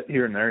bit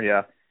here and there,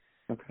 yeah.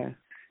 Okay.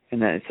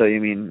 And then, so you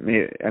mean,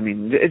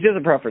 it's just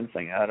a preference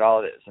thing. That's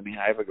all it is. I mean,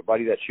 I have a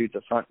buddy that shoots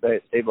a front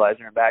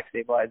stabilizer and back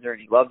stabilizer, and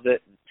he loves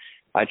it. And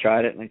I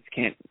tried it, and it's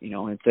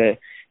a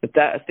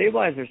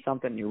stabilizer is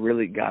something you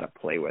really got to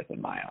play with,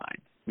 in my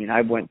mind. I mean,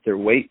 I went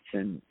through weights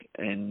and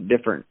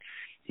different,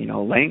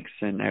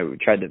 lengths, and I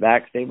tried the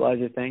back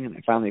stabilizer thing, and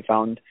I finally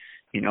found,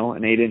 an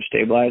 8-inch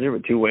stabilizer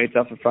with 2 weights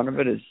off the front of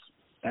it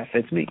that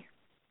fits me.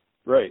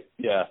 Right.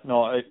 Yeah.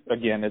 No.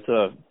 Again, it's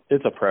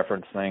a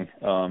preference thing.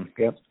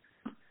 Yep.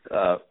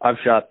 I've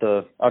shot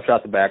the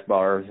back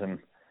bars and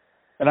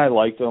I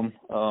liked them.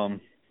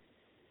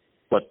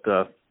 But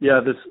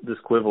this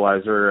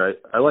Quivalizer,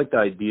 I like the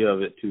idea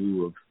of it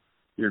too. Of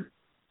you're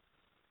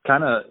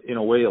kind of in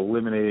a way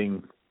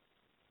eliminating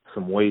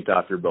some weight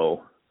off your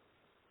bow.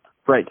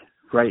 Right.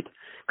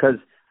 Because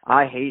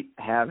I hate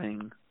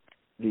having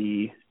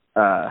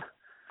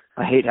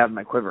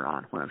my quiver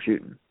on when I'm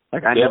shooting.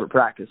 Like I never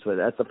practice with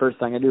it. That's the first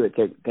thing I do. I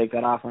take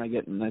that off when I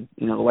get in the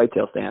the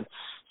whitetail stand.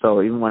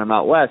 So even when I'm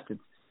out west,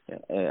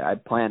 I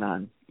plan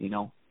on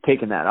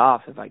taking that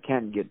off if I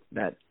can get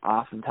that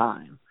off in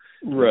time.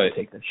 Right.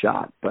 Take the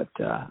shot, but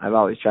I've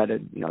always tried to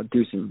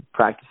do some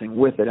practicing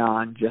with it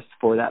on just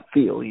for that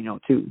feel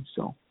too.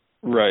 So.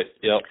 Right.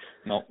 Yep.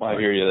 No, I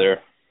hear you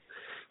there.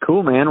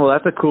 Cool, man. Well,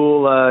 that's a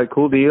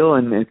cool deal,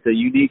 and it's a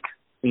unique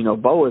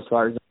bow as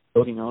far as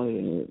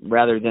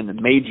rather than the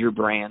major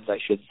brands, I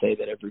should say,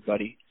 that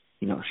everybody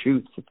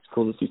shoots. It's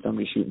cool to see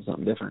somebody shooting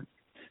something different.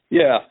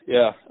 Yeah.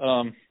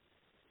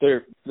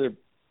 They're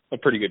a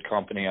pretty good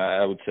company,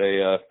 I would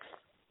say.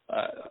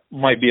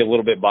 Might be a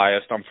little bit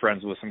biased. I'm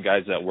friends with some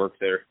guys that work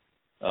there.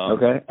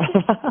 Okay.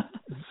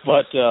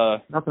 But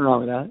nothing wrong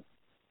with that.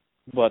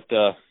 But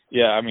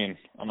I mean,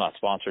 I'm not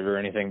sponsored or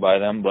anything by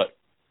them, but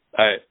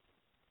I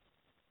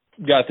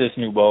got this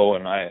new bow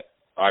and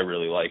I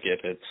really like it.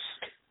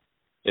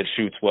 It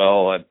shoots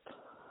well. Like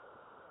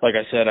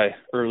I said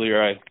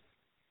earlier,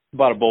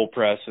 bought a bolt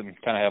press and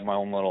kind of have my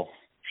own little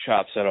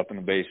shop set up in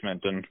the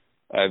basement, and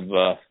I've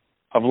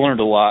learned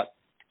a lot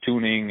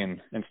tuning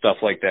and stuff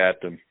like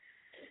that, and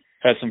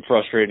had some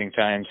frustrating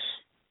times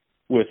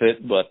with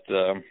it, but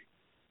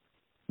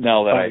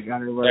now that I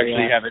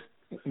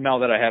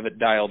have it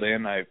dialed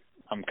in,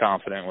 I'm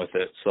confident with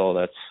it. So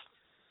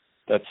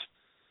that's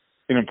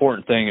an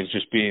important thing, is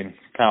just being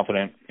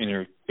confident in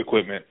your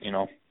equipment, you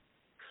know.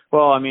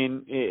 Well, I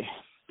mean,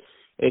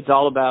 it's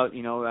all about,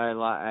 you know,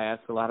 I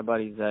ask a lot of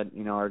buddies that,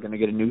 you know, are going to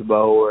get a new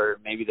bow, or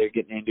maybe they're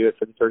getting into it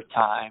for the first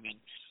time, and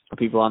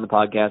people on the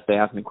podcast, they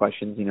ask me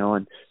questions, you know,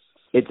 and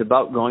it's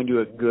about going to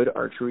a good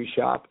archery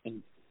shop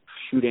and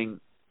shooting,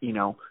 you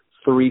know,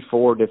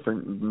 3-4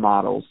 different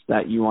models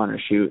that you want to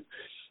shoot.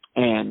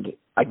 And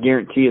I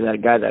guarantee you that a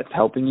guy that's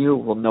helping you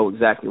will know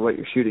exactly what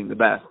you're shooting the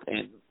best.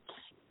 And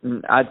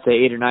I'd say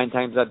 8 or 9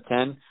 times out of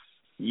 10,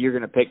 you're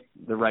going to pick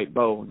the right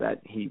bow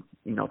that he,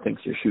 you know,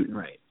 thinks you're shooting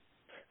right.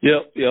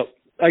 Yep.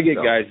 I get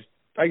guys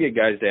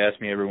to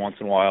ask me every once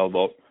in a while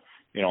about,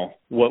 you know,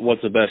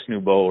 what's the best new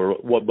bow, or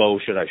what bow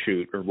should I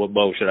shoot, or what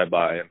bow should I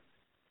buy. And,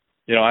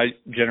 you know, I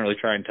generally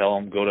try and tell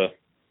them, go to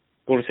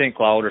St.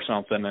 Cloud or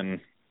something, and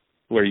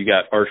where you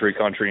got Archery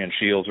Country and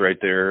Shields right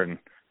there, and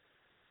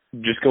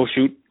just go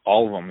shoot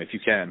all of them if you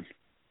can.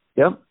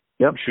 Yep.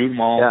 Shoot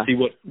them all. Yeah.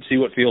 See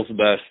what feels the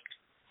best,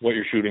 what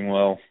you're shooting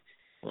well,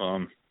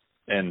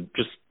 and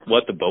just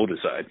let the bow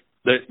decide.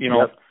 That, you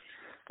know,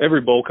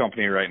 Every bow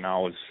company right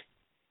now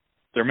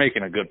they're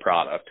making a good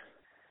product.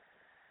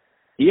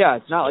 Yeah,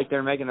 it's not like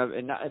they're making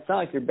it's not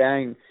like you're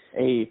buying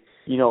it's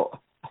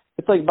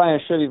like buying a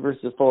Chevy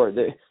versus Ford.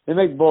 They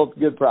make both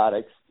good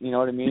products. You know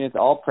what I mean? It's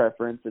all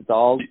preference. It's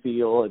all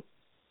feel. It's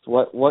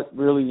what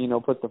really, you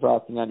know, puts the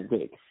frosting on your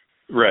cake.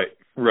 Right.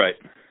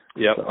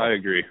 Yep, so. I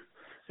agree.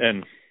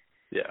 And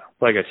yeah,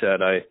 like I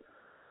said,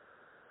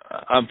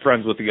 I'm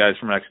friends with the guys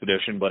from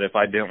Expedition, but if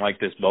I didn't like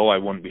this bow, I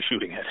wouldn't be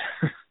shooting it.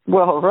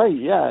 Well, right,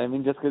 yeah. I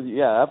mean, just because,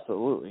 yeah,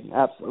 absolutely.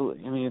 I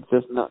mean, it's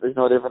just there's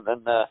no different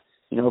than a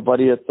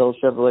buddy that sells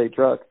Chevrolet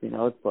trucks. You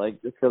know, it's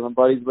like, just because I'm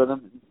buddies with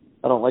him,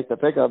 I don't like the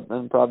pickup, then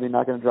I'm probably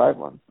not going to drive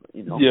one.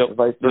 You know, or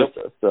vice versa.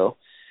 Yep. So,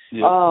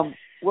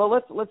 well,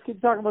 let's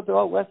keep talking about the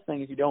Out West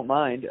thing, if you don't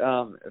mind.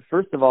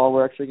 First of all,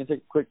 we're actually going to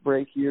take a quick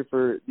break here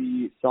for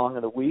the Song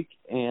of the Week,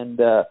 and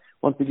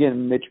once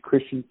again, Mitch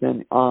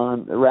Christensen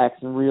on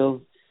Racks and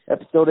Reels,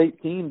 episode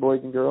 18,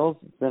 boys and girls.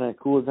 It's been a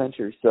cool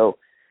adventure. So.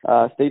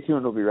 Stay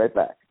tuned. We'll be right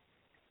back.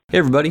 Hey,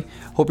 everybody.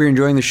 Hope you're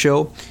enjoying the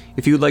show.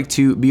 If you would like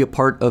to be a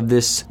part of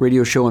this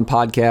radio show and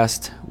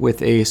podcast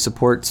with a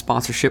support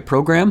sponsorship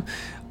program,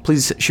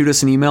 please shoot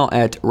us an email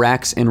at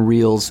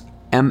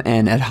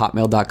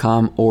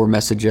racksandreelsmn@hotmail.com or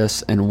message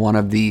us in one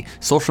of the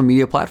social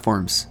media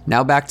platforms.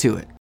 Now back to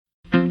it.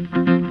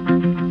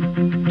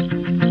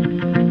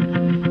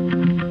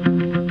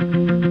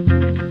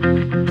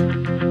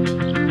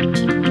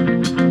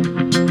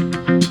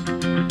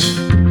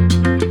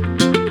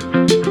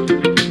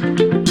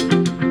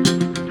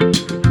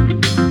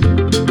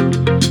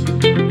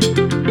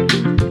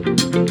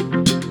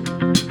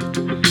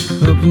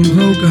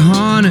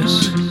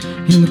 Pocahontas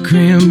in the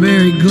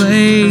cranberry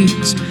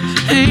glades,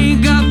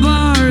 ain't got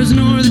bars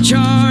nor the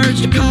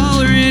charge to call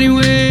her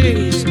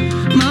anyways.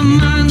 My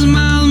mind's a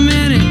mile a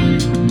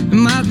minute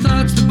and my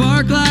thoughts to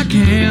bark like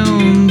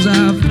hounds.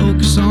 I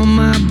focus on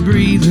my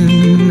breathing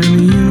and the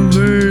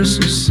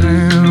universal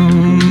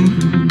sound.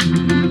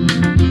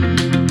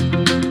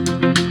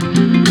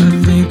 I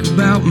think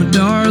about my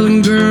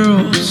darling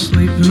girl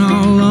sleeping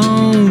all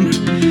alone.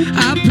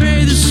 I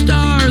pray the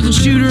stars will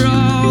shoot her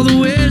all the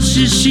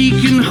wishes she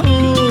can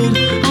hold.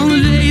 On the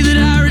day that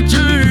I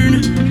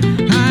return,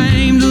 I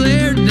aim to lay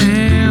her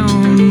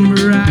down,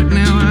 but right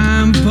now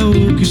I'm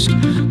focused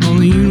on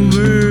the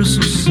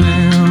universal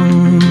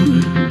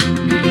sound.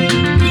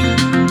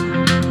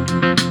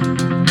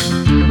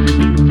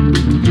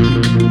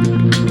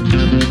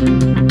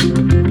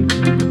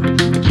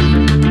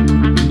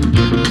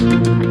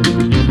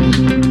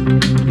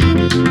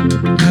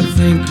 I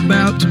think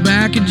about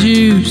tobacco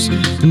juice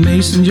and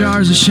mason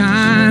jars of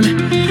shine.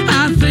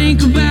 I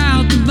think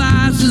about the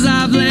vices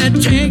I've let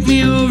take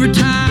me over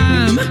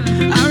time.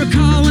 I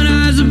recall when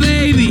I was a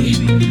baby,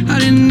 I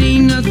didn't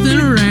need nothing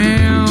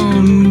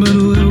around but a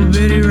little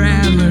bitty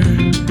rattler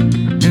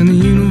and the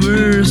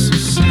universal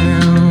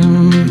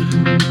sound.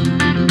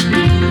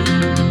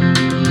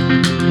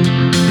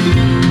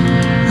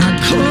 I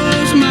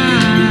close my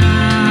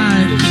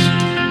eyes,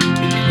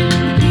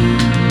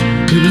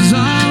 it was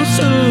all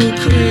so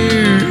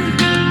clear.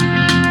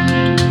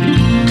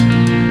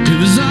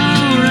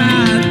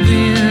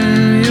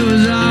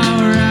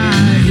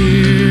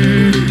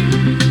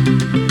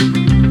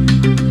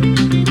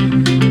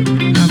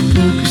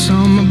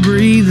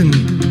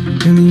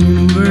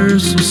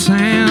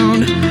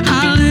 Sound.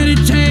 I let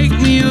it take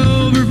me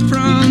over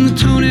from the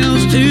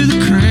toenails to the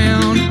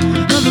crown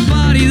of the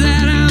body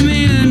that I'm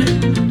in.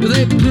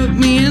 They put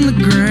me in the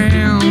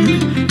ground,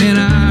 and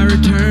I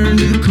return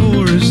to the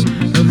chorus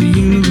of the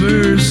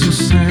universal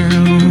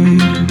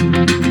sound.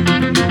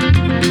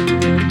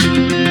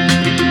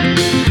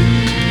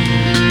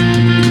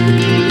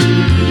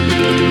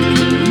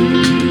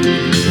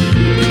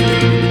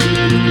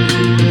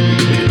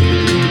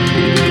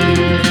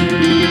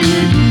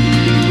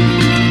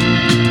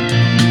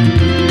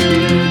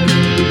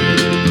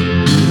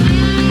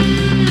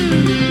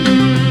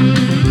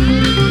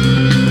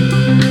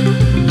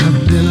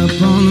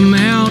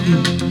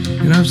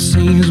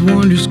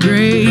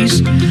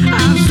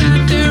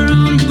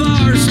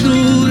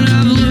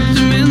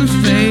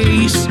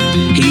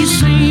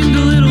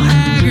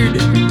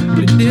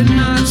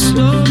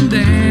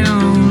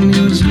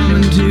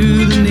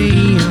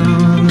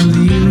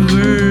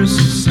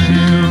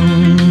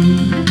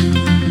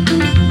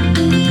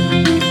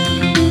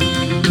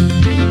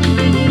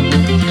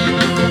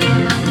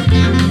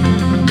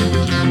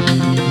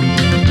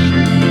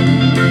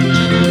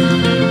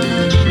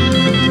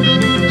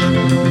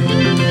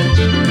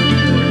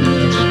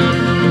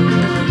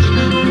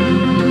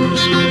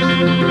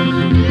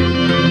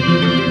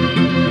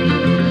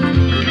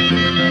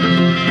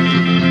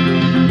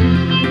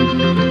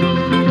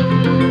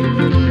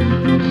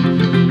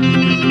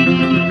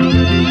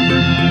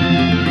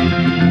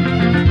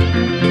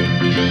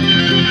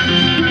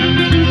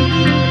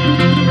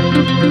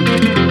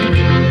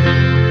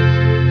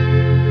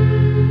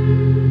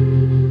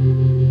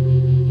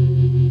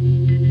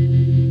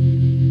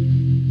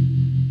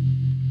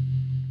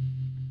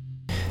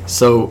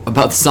 So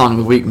about the song of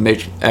the week,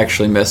 Mitch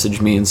actually messaged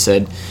me and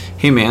said,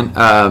 "Hey man,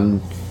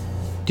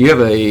 do you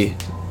have a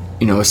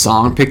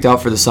song picked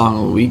out for the song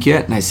of the week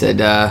yet?" And I said,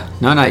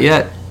 "No, not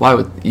yet.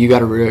 Why? You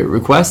got a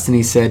request?" And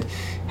he said,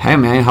 "Hey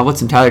man, how about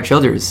some Tyler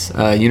Childers,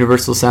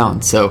 Universal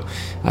Sound?" So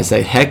I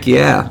said, "Heck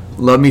yeah,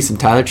 love me some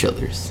Tyler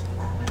Childers."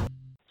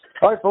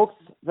 All right, folks.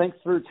 Thanks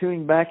for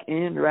tuning back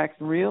in to Racks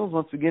and Reels.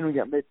 Once again, we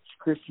got Mitch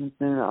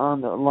Christensen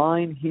on the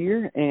line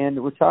here,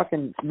 and we're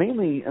talking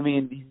mainly,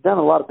 he's done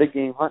a lot of big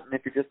game hunting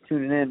if you're just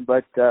tuning in,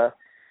 but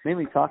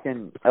mainly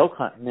talking elk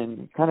hunting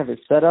and kind of his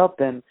setup,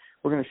 and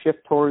we're going to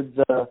shift towards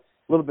a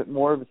little bit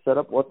more of his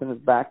setup, what's in his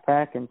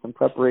backpack, and some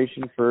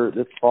preparation for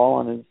this fall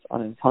on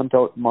his hunt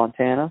out in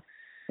Montana,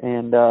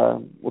 and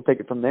we'll take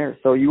it from there.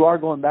 So you are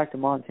going back to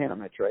Montana,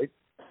 Mitch, right?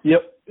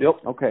 Yep.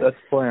 Okay. That's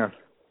the plan.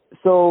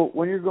 So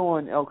when you're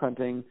going elk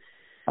hunting,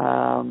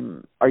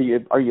 are you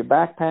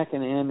backpacking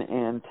in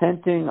and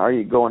tenting? Are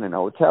you going in a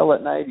hotel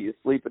at night? Are you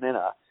sleeping in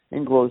a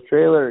enclosed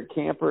trailer or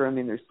camper?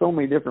 There's so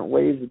many different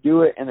ways to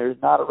do it, and there's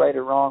not a right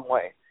or wrong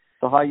way.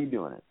 So how are you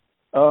doing it?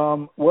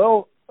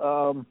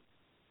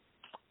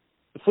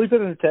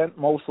 Sleeping in a tent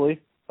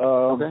mostly.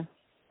 Okay.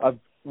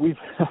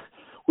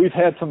 We've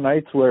had some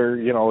nights where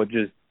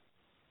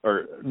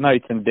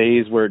nights and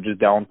days where it just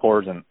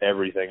downpours and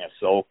everything is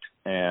soaked,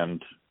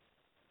 and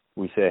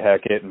we say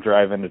heck it and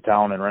drive into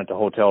town and rent a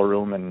hotel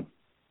room and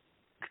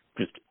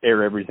just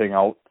air everything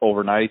out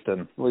overnight,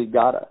 and we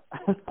gotta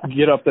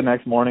get up the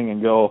next morning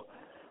and go.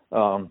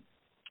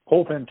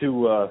 Hoping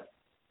to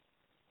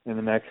in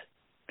the next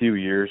few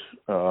years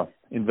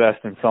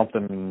invest in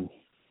something,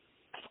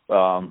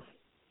 a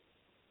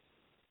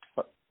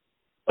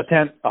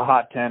tent, a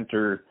hot tent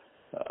or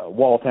a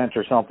wall tent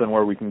or something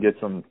where we can get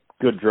some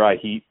good dry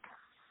heat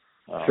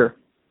sure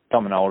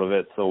coming out of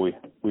it, so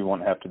we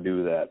won't have to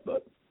do that,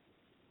 but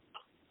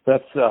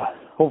that's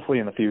hopefully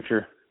in the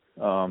future.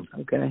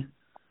 Okay.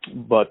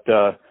 But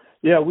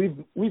yeah,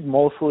 we've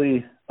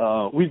mostly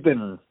we've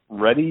been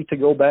ready to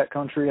go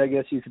backcountry, I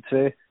guess you could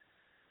say,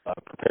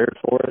 prepared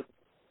for it.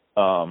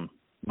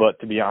 But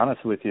to be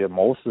honest with you,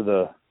 most of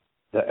the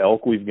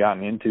elk we've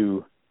gotten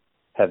into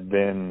have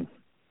been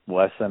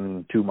less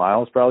than 2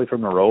 miles probably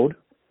from the road.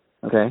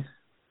 Okay.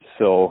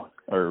 So,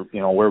 or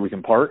where we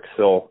can park.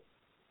 So,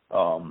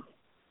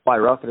 why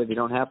rough it if you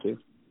don't have to?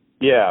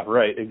 Yeah,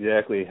 right,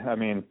 exactly.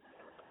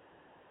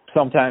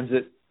 Sometimes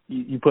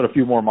you put a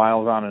few more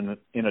miles on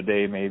in a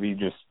day, maybe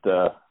just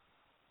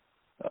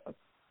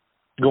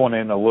going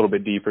in a little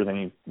bit deeper than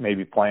you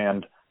maybe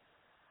planned.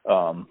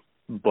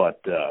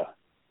 But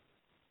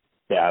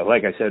yeah,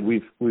 like I said,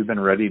 we've been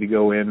ready to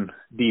go in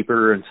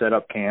deeper and set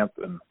up camp,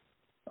 and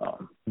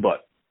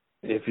but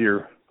if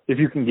you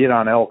can get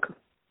on elk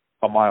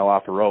a mile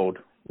off the road,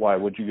 why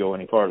would you go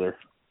any farther?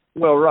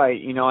 Well,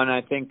 right, and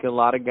I think a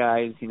lot of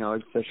guys,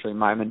 especially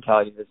my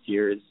mentality this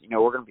year is,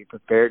 we're going to be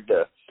prepared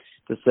to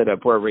set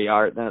up where we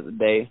are at the end of the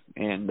day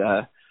and,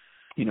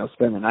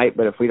 spend the night.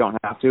 But if we don't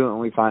have to and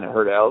we find a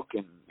herd of elk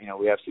and,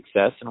 we have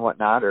success and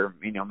whatnot, or,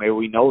 maybe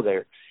we know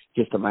they're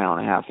just a mile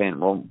and a half in,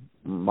 we'll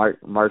march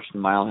a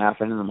mile and a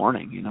half in the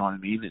morning, you know what I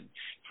mean? And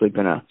sleep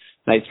in a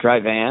nice dry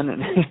van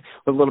and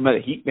with a little bit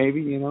of heat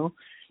maybe,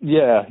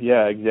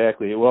 Yeah,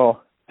 exactly.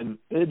 Well, and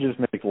it just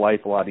makes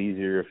life a lot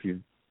easier if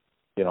you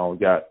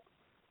got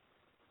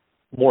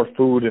more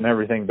food and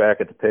everything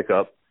back at the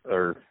pickup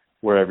or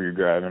wherever you're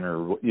driving,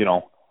 or,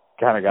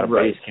 kind of got a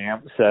base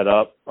camp set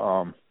up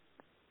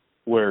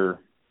where,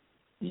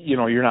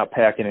 you're not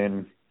packing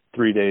in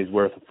 3 days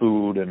worth of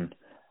food and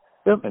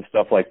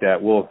stuff like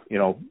that. We'll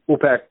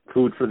pack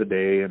food for the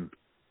day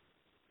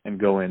and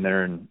go in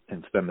there and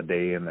spend the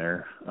day in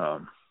there.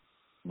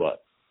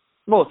 But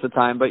most of the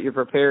time, but you're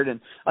prepared,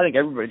 and I think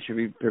everybody should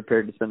be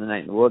prepared to spend the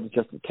night in the woods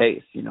just in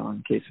case,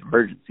 in case of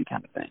emergency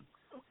kind of thing.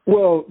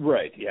 Well,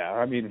 right,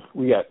 yeah.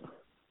 We got,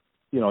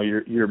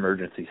 your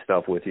emergency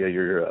stuff with you.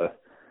 Your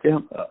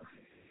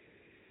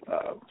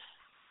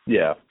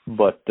yeah,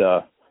 but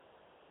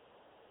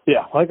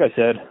yeah, like I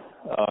said,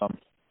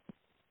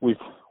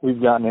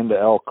 we've gotten into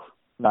elk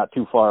not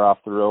too far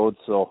off the road,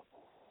 so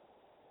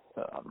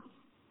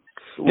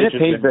which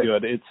has been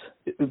good.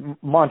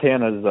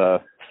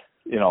 Montana's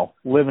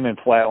living in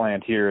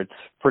flatland here, it's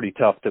pretty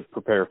tough to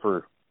prepare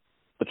for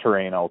the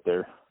terrain out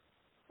there.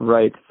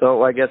 Right.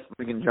 So I guess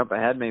we can jump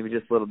ahead maybe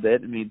just a little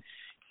bit.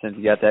 Since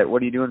you got that,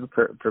 what are you doing to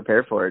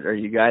prepare for it? Are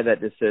you a guy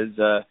that just says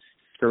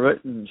screw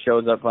it and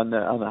shows up on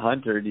the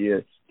hunt, or do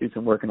you do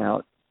some working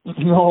out?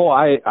 No,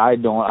 I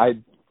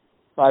don't.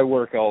 I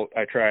work out.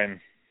 I try and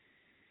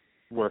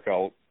work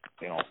out,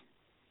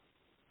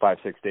 5-6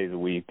 days a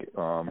week.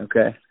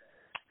 Okay.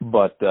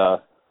 But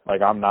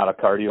I'm not a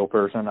cardio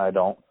person.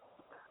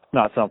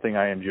 Not something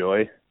I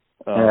enjoy.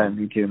 Yeah,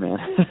 me too, man.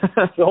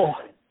 So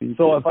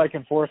if I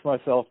can force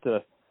myself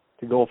to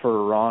go for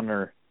a run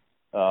or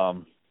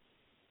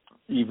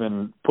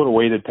even put a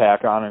weighted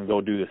pack on and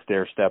go do the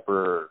stair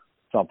stepper or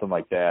something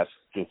like that,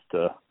 just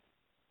to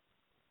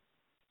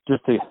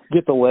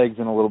get the legs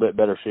in a little bit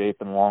better shape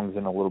and lungs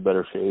in a little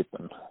better shape.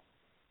 And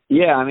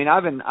yeah,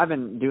 I've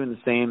been doing the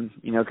same,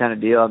 kind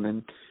of deal. I've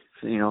been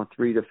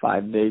 3 to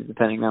 5 days,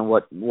 depending on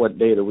what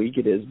day of the week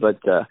it is. But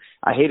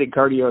I hated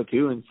cardio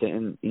too,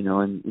 and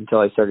until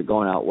I started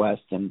going out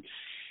west, and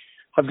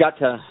I've got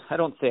to, I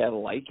don't say I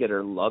like it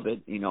or love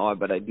it,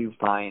 but I do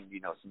find,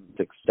 some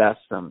success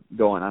from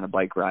going on a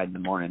bike ride in the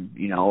morning,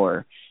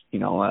 or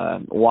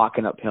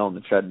walking uphill on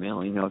the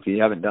treadmill. If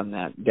you haven't done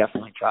that,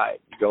 definitely try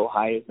it. Go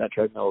high as that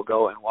treadmill will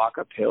go and walk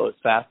uphill as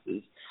fast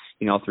as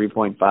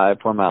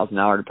 3.5, 4 miles an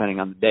hour, depending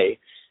on the day.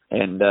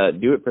 And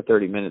do it for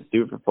 30 minutes,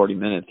 do it for 40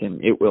 minutes,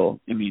 and it will,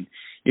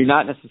 you're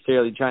not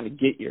necessarily trying to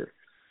get your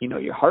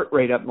heart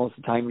rate up most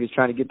of the time. You're just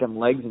trying to get them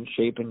legs in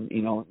shape and,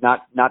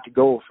 not to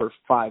go for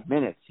 5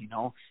 minutes,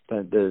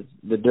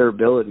 the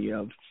durability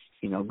of,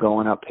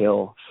 going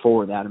uphill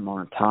for that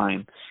amount of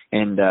time.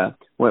 And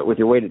with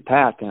your weighted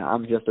pack, and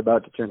I'm just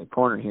about to turn the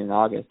corner here in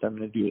August. I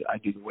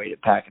do the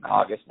weighted pack in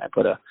August, and I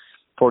put a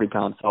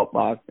 40-pound salt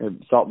bag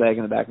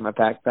in the back of my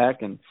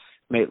backpack and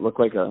made it look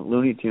like a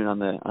Looney Tune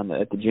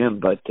at the gym.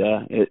 But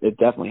it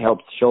definitely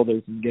helps the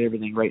shoulders and get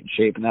everything right in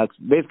shape, and that's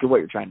basically what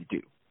you're trying to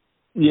do.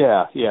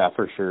 Yeah,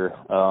 for sure.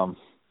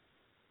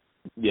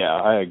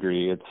 I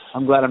agree.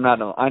 I'm glad I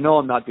know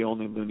I'm not the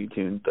only Looney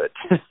Tune, but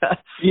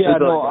yeah,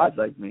 guys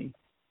like me.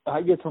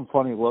 I get some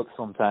funny looks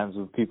sometimes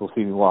when people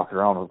see me walking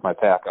around with my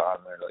pack on.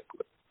 They're like,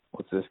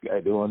 "What's this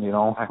guy doing?"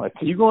 Like,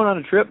 are you going on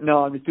a trip? No,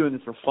 I'm just doing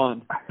this for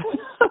fun.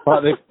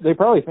 Well, they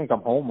probably think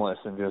I'm homeless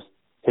and just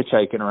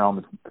hitchhiking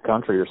around the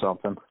country or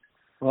something.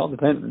 Well,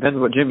 depends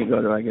what gym you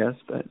go to, I guess.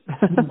 But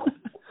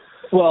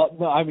well,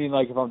 no,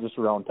 like if I'm just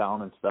around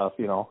town and stuff,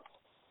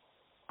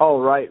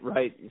 Oh, right.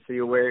 So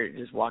you're aware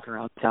you're just walking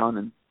around town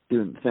and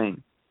doing the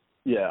thing.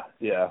 Yeah.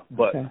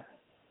 But, okay.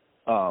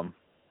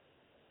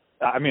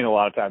 A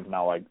lot of times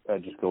now, I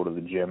just go to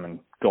the gym and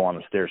go on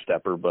the stair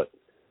stepper, but,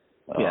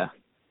 yeah.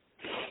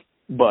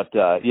 But,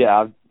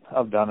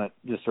 I've done it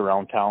just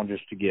around town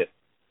just to get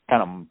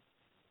kind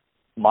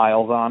of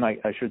miles on, I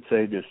should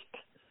say. Just,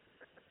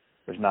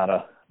 there's not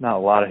a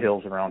lot of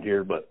hills around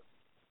here, but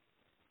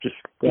just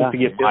to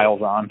get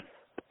miles on.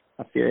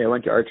 I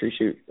went to archery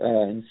shoot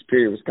in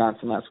Superior,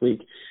 Wisconsin last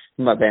week.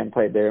 My band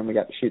played there, and we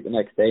got to shoot the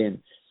next day. And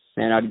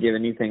man, I'd give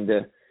anything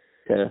to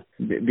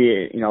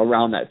be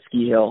around that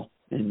ski hill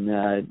and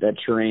that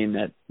terrain.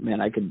 That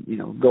man, I could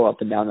go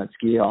up and down that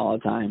ski hill all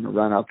the time, or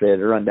run up it,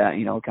 or run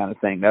down, kind of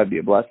thing. That would be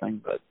a blessing.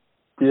 But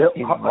yep.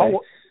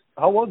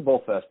 How was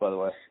Bull Fest, by the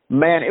way?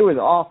 Man, it was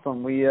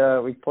awesome. We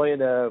played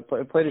a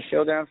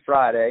show there on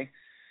Friday,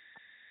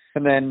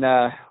 and then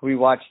we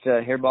watched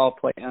Hairball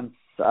play on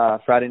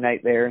Friday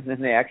night there, and then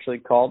they actually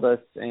called us,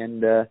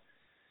 and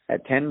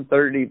at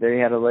 10:30 they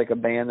had a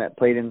band that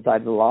played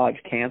inside the lodge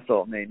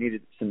cancel, and they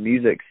needed some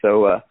music.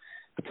 So I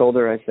told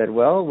her, I said,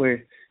 well,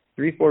 we're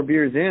 3-4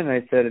 beers in,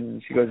 I said,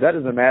 and she goes, that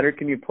doesn't matter,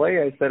 can you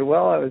play? I said,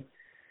 well,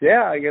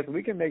 I guess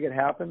we can make it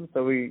happen.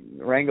 So we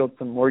wrangled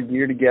some more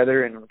gear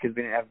together, and because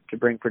we didn't have to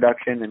bring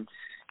production, and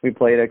we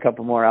played a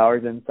couple more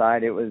hours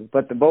inside.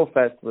 But the Bull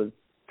Fest was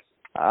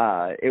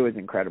it was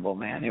incredible,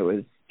 man. It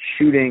was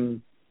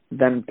shooting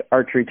them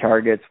archery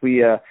targets.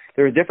 There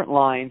were different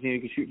lines.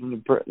 You could shoot from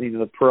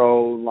the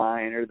pro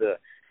line, or the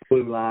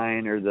blue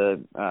line, or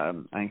the I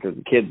think it was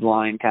the kids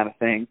line kind of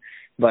thing.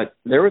 But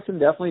there were some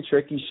definitely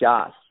tricky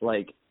shots,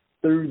 like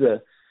through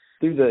the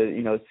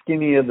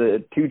skinny of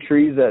the two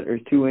trees that are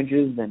 2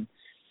 inches. And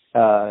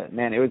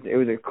man, it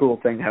was a cool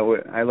thing.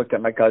 I looked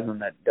at my cousin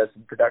that does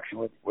some production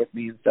with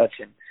me and such,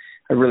 and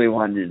I really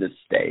wanted to just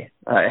stay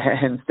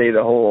and stay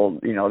the whole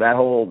that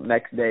whole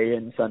next day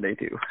and Sunday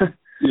too.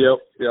 Yep.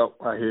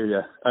 I hear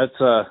you. That's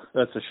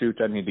a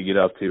shoot I need to get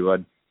up to.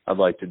 I'd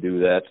like to do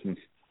that. And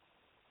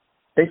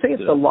they say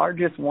it's the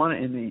largest one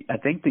in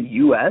the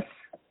U.S.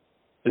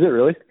 Is it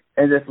really?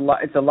 And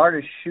it's the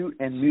largest shoot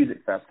and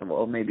music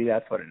festival. Maybe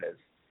that's what it is.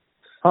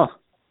 Huh.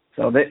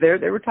 So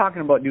they were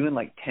talking about doing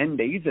 10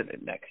 days of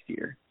it next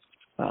year.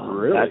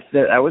 Really?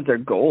 That was their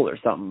goal or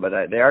something, but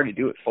they already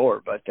do it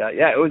 4. But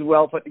it was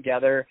well put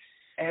together.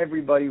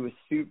 Everybody was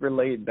super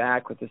laid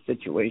back with the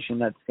situation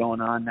that's going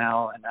on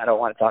now, and I don't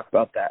want to talk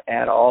about that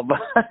at all.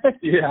 But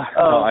yeah,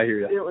 I hear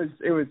you.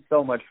 It was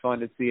so much fun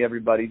to see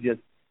everybody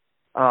just.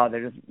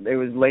 It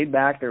was laid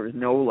back. There was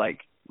no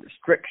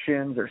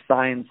restrictions or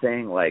signs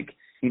saying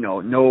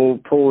no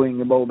pulling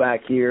the bow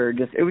back here.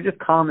 It was just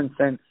common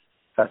sense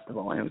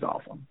festival, and it was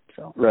awesome.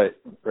 So right,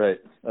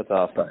 that's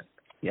awesome. But,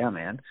 yeah,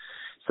 man.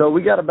 So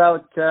we got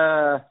about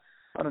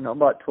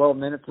 12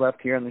 minutes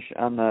left here on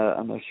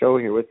the show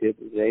here with you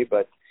today.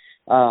 But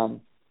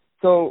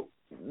so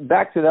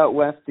back to that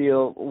West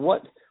deal.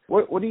 What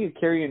do you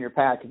carry in your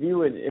pack? If you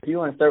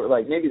want to start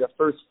with maybe the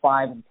first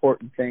 5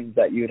 important things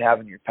that you would have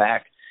in your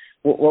pack,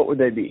 what would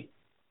they be?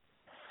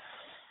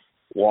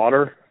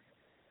 Water.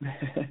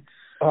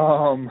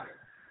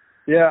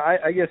 Yeah,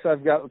 I guess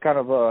I've got kind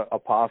of a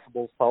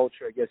possibles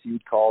pouch, I guess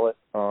you'd call it.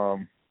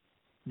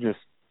 Just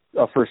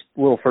a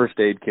little first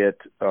aid kit.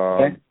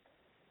 Okay.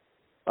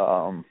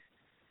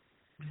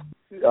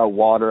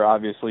 Water,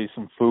 obviously,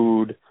 some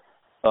food,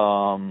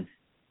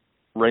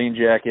 rain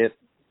jacket,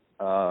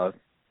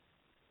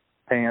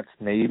 pants,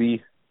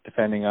 maybe,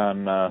 depending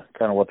on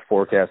kind of what the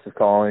forecast is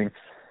calling.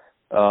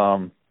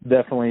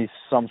 definitely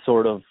some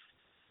sort of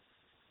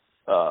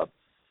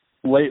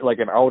like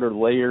an outer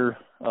layer,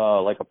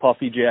 like a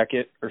puffy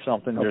jacket or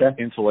something, just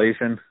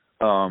insulation.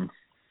 One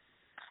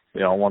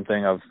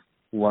thing I've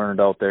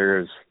learned out there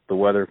is the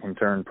weather can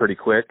turn pretty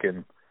quick,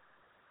 and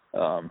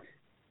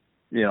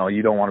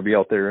you don't want to be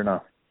out there in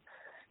a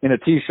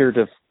t-shirt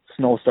if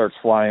snow starts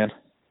flying.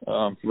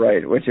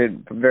 Right, which it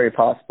very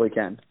possibly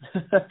can.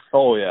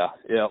 Oh yeah,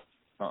 yeah.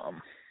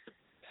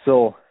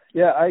 So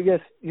yeah, I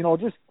guess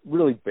just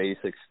really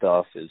basic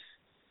stuff is.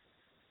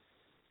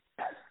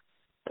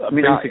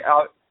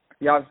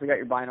 You obviously got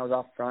your binos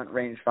off front,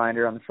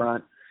 rangefinder on the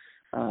front,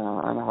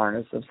 on a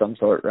harness of some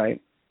sort, right?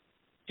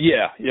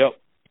 Yeah, yep.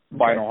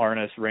 Bino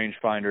harness,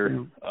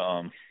 rangefinder.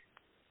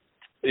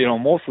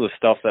 Most of the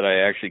stuff that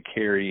I actually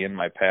carry in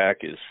my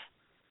pack is,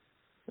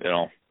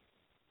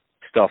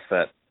 stuff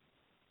that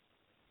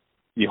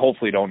you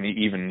hopefully don't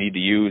even need to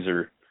use,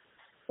 or,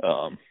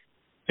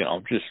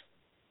 just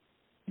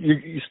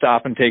you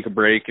stop and take a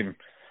break and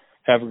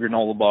have a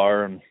granola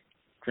bar and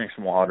drink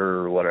some water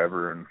or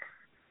whatever. And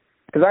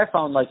because I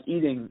found like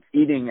eating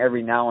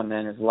every now and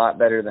then is a lot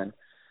better than,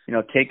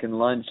 taking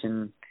lunch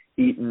and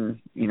eating,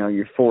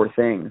 your 4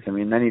 things. I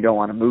mean, then you don't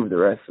want to move the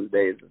rest of the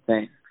day is the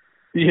thing.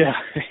 Yeah.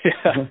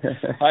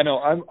 I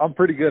know. I'm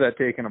pretty good at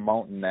taking a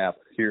mountain nap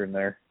here and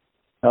there.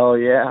 Oh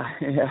yeah.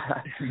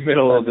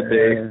 Middle of the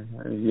day.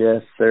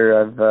 Yes,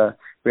 sir.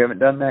 We haven't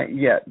done that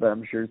yet, but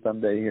I'm sure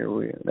someday here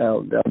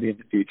that'll be in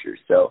the future.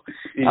 So,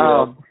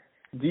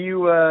 do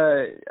you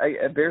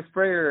a bear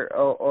spray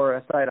or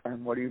a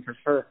sidearm? What do you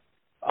prefer?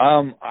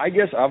 I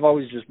guess I've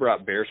always just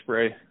brought bear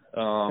spray.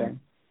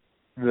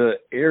 The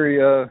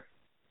area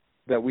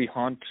that we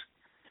hunt,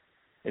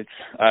 it's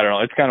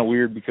kind of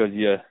weird because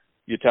you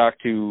talk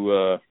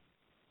to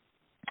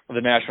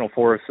the National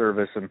Forest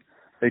Service and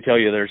they tell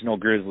you there's no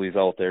grizzlies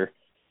out there.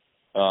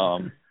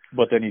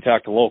 But then you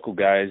talk to local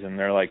guys and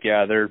they're like,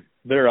 yeah,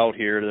 they're out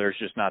here. There's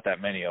just not that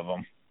many of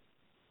them.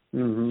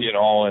 Mm-hmm.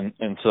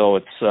 And so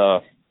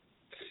it's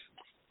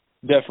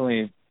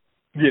definitely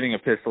getting a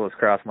pistol has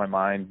crossed my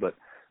mind. But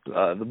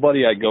the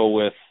buddy I go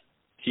with,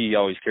 he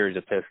always carries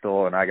a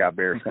pistol, and I got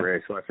bear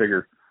spray. So I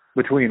figure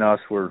between us,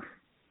 we're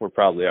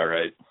probably all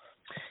right.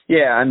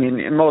 Yeah, I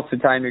mean, most of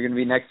the time you're going to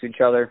be next to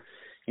each other,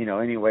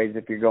 anyways,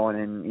 if you're going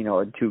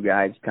in, 2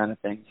 guys kind of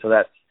thing. So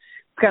that's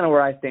kind of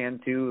where I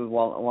stand, too.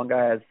 One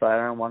guy has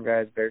sidearm, one guy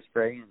has bear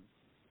spray, and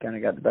kind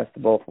of got the best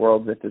of both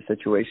worlds if the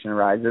situation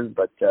arises.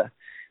 But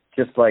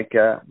just like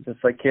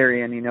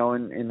carrying,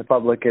 in the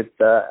public, it's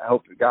I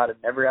hope to God I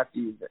never have to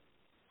use it.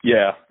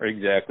 Yeah,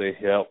 exactly.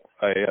 Yeah,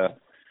 I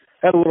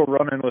had a little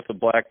run-in with a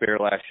black bear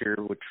last year,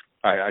 which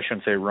I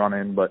shouldn't say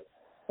run-in, but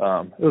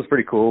it was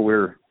pretty cool. We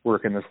were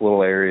working this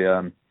little area,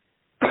 and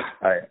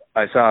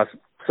I saw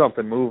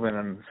something moving,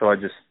 and so I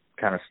just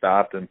kind of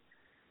stopped, and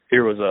it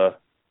was a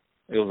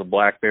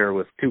black bear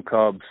with 2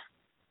 cubs,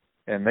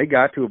 and they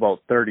got to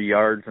about 30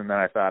 yards, and then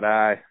I thought,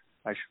 I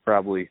should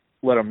probably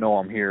let them know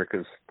I'm here,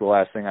 because the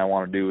last thing I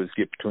want to do is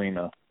get between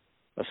a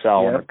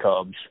sow and the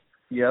cubs.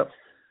 Yep.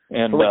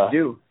 And so what do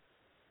you do?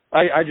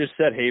 I just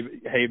said,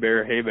 hey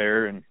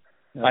bear, and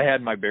I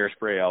had my bear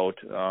spray out.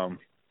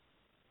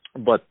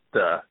 But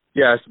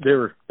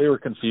they were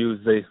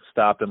confused. They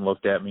stopped and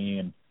looked at me,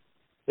 and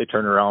they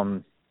turned around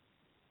and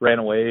ran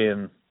away,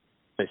 and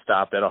they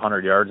stopped at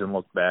 100 yards and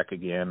looked back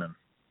again.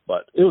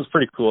 But it was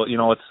pretty cool.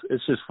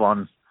 It's just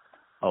fun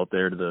out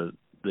there, the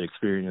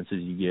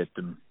experiences you get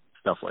and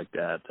stuff like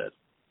that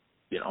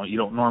you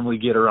don't normally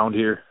get around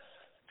here.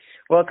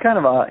 Well, it's kind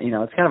of a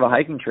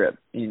hiking trip,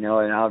 in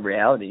all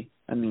reality.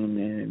 I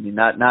mean,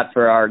 not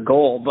for our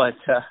goal, but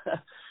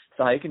it's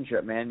a hiking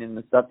trip, man. And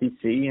the stuff you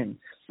see, and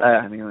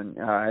I've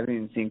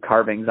even seen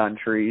carvings on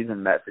trees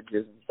and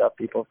messages and stuff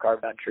people have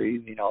carved on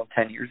trees,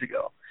 10 years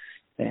ago,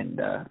 and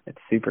it's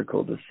super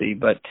cool to see.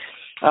 But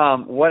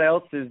what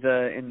else is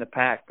in the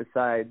pack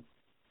besides,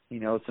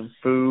 some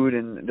food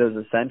and those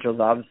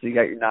essentials? Obviously, you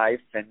got your knife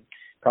and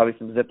probably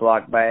some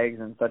Ziploc bags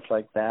and such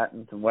like that,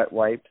 and some wet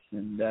wipes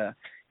and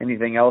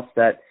anything else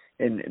that's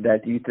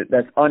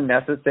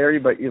unnecessary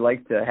but you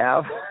like to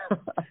have.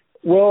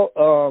 Well,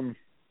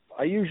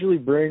 I usually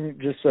bring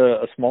just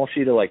a small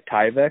sheet of like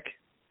Tyvek,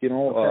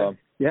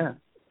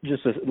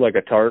 just like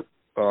a tarp.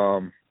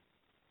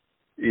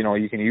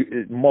 You can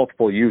use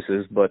multiple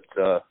uses, but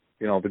the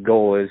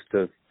goal is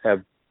to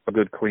have a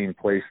good clean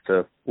place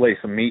to lay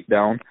some meat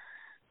down,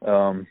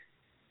 and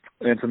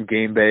some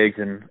game bags,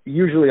 and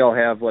usually I'll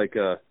have like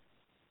a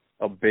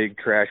big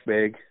trash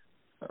bag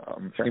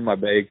in my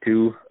bag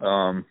too.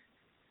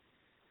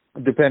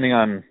 Depending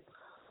on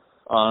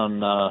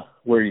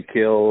where you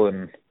kill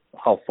and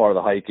how far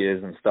the hike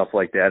is and stuff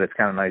like that, it's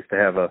kind of nice to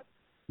have a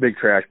big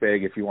trash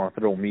bag if you want to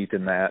throw meat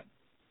in that.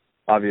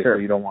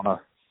 Obviously, You don't want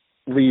to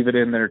leave it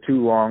in there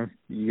too long.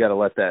 You got to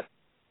let that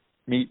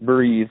meat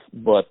breathe.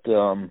 But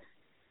if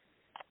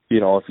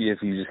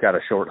you just got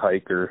a short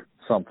hike or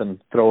something,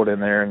 throw it in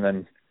there, and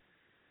then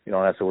you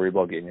don't have to worry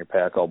about getting your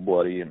pack all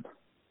bloody.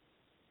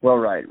 Well,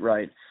 right.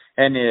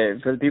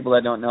 And for the people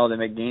that don't know, they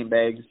make game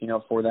bags,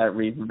 for that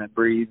reason, that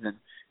breathe and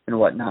and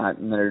whatnot,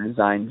 and they're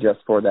designed just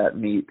for that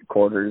meat,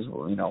 quarters,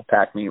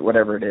 pack meat,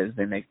 whatever it is.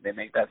 They make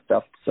that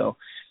stuff. So,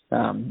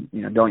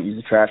 don't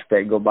use a trash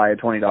bag. Go buy a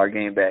 $20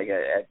 game bag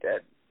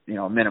at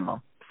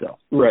minimum. So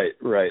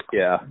right,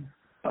 yeah,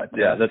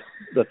 yeah,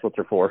 that's what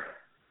they're for.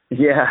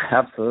 Yeah,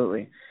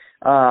 absolutely.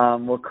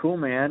 Well, cool,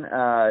 man.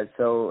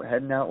 So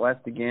heading out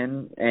west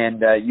again,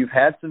 and you've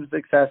had some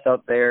success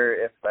out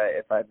there, if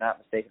I'm not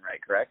mistaken,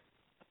 right? Correct?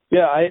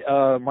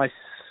 Yeah, my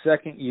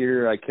second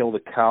year I killed a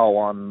cow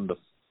on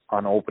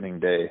opening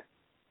day.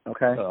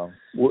 Okay.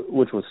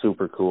 Which was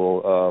super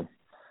cool.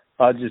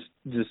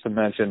 Just to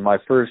mention, my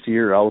first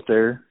year out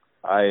there,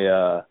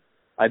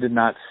 I did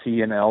not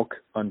see an elk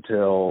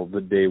until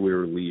the day we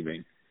were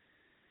leaving.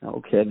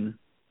 No kidding.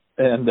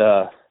 And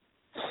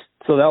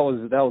so that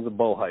was a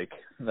bow hike.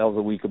 That was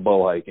a week of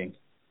bow hiking.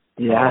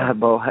 Yeah,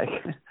 bow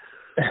hike.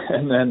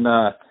 and then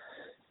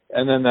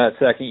that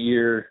second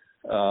year,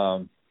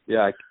 I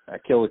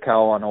killed a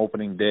cow on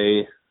opening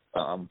day,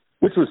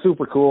 which was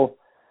super cool,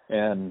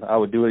 and I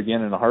would do it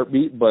again in a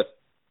heartbeat. But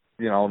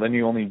then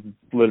you only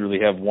literally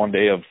have one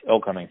day of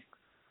elk hunting.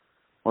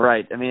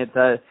 Right. I mean, it's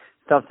a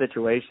tough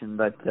situation,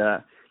 but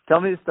tell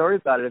me the story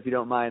about it if you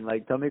don't mind.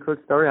 Like, tell me a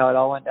quick story how it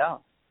all went down.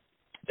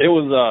 It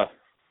was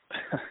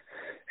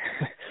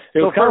it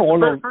was kind of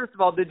one of. First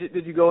of all, did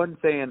you go in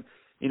saying,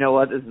 you know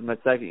what, this is my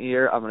second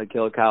year, I'm going to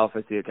kill a cow if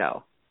I see a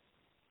cow?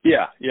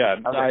 Yeah.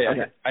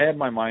 Okay. I had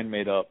my mind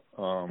made up.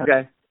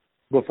 Okay.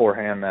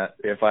 Beforehand that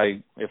if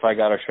I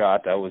got a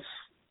shot, I was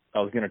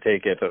going to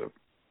take it to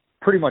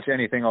pretty much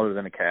anything other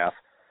than a calf.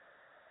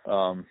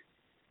 I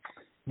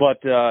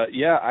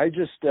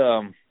just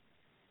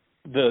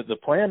the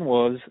plan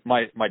was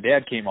my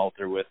dad came out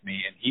there with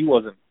me, and he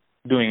wasn't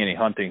doing any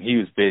hunting. He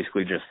was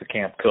basically just the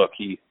camp cook.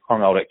 He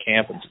hung out at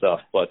camp and stuff.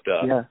 But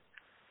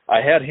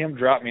I had him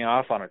drop me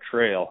off on a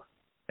trail,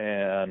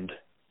 and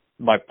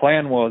my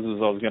plan was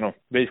I was going to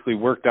basically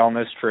work down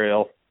this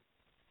trail,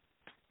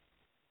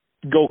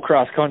 go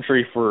cross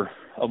country for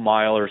a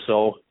mile or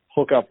so,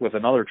 hook up with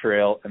another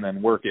trail, and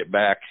then work it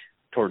back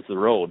towards the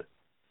road.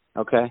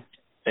 Okay.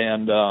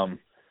 And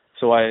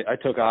so I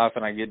took off,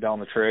 and I get down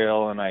the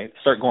trail, and I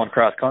start going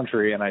cross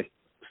country, and I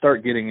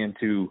start getting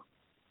into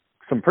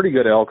some pretty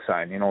good elk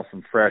sign,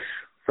 some fresh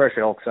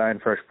elk sign,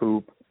 fresh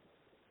poop.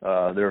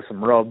 There were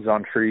some rubs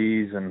on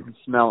trees and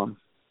smell them.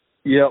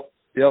 Yep.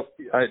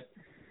 I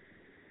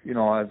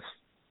was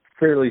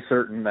fairly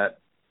certain that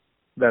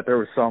there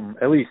was some,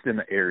 at least in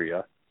the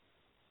area.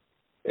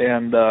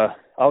 And I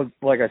was,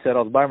 like I said,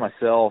 I was by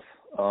myself.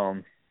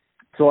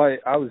 So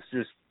I was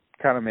just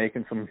kind of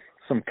making some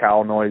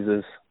cow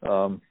noises,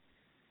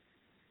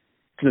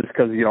 just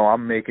because,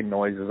 I'm making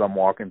noises, I'm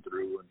walking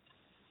through.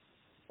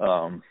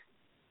 And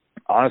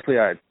honestly,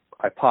 I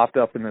popped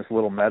up in this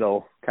little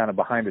meadow kind of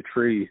behind a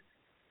tree,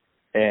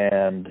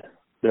 and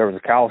there was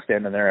a cow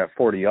standing there at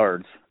 40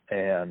 yards.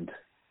 And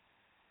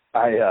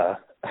I'll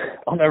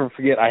never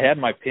forget, I had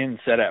my pin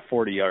set at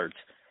 40 yards.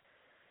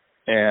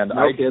 And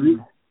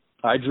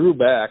I drew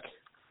back,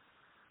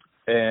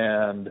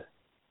 and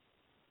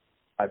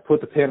I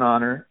put the pin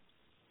on her,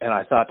 and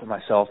I thought to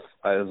myself,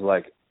 I was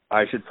like,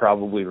 I should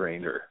probably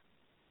range her.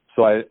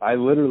 So I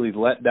literally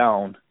let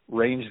down,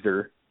 ranged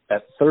her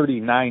at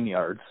 39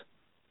 yards,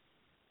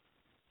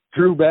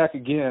 drew back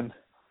again,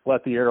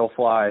 let the arrow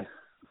fly,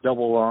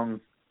 double lung.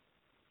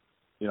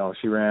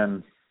 She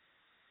ran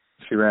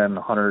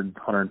 100,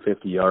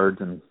 150 yards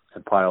and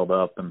piled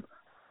up. And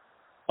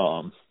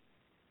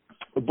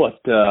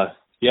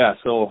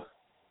so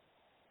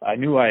I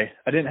knew I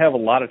didn't have a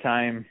lot of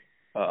time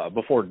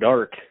before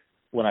dark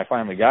when I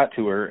finally got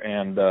to her,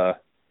 and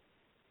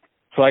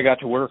so I got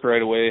to work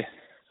right away,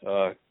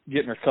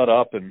 getting her cut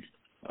up. And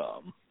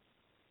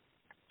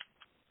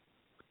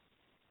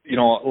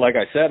like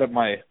I said,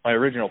 my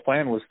original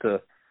plan was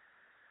to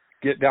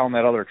get down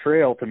that other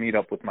trail to meet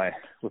up with my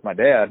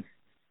dad.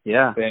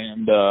 Yeah.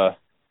 And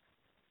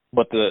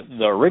but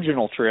the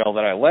original trail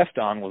that I left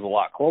on was a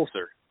lot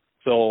closer.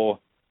 So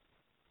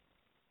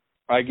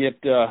I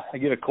get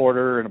a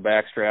quarter and a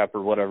backstrap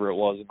or whatever it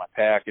was in my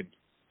pack,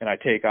 and I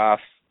take off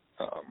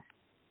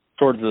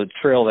towards the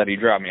trail that he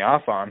dropped me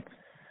off on,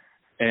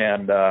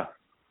 and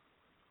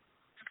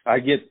I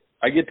get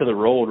to the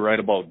road right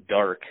about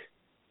dark,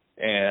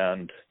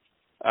 and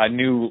I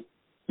knew,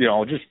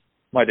 just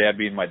my dad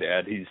being my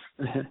dad, he's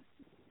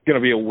gonna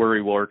be a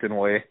worrywart in a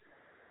way,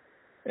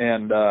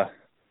 and I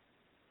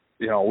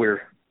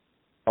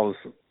was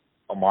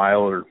a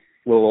mile or a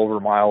little over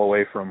a mile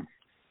away from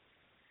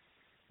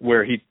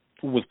where he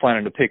was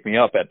planning to pick me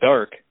up at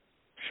dark.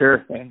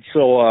 Sure. And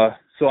so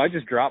I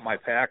just dropped my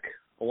pack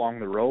along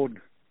the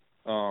road,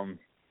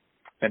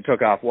 and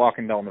took off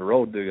walking down the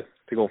road to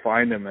go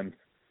find him. And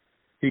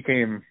he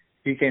came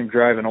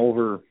driving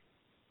over,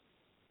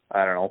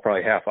 I don't know,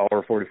 probably half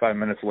hour, 45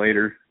 minutes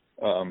later,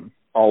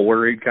 all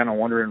worried, kind of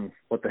wondering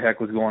what the heck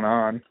was going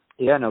on.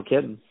 Yeah, no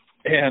kidding.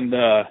 And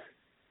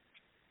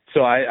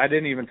so I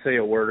didn't even say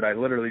a word. I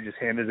literally just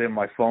handed him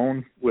my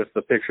phone with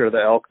the picture of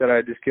the elk that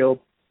I just killed.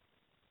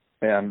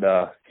 And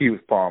he was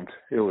pumped.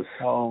 It was.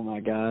 Oh my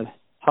God!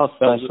 How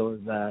special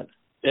is that?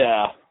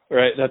 Yeah,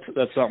 Right.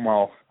 That's something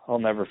I'll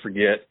never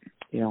forget.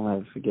 You'll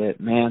never forget.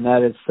 Man,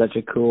 that is such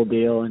a cool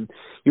deal. And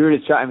you were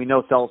just trying, I mean,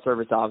 no cell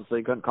service, obviously.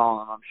 You couldn't call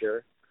them, I'm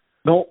sure.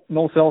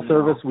 No cell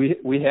service.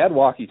 We had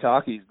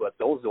walkie-talkies, but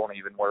those don't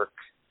even work.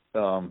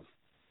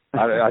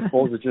 I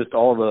suppose it's just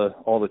all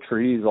the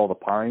trees, all the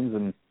pines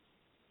and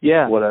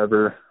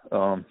whatever.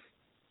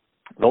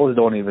 Those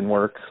don't even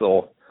work.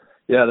 So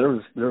yeah,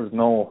 there was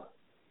no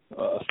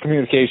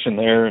communication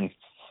there, and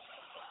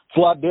it's a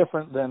lot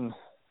different than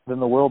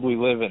the world we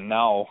live in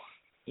now.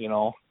 You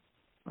know.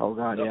 Oh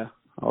God, yeah.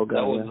 Oh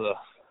God,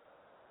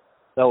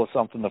 that was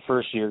something. The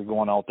first year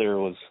going out there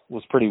was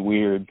pretty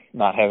weird,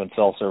 not having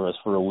cell service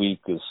for a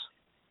week.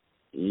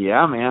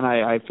 Yeah, man,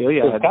 I feel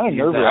you. It was kind of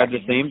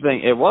nerve-wracking. The same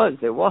thing. It was.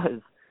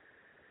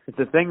 It's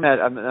a thing that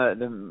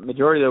the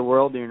majority of the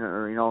world,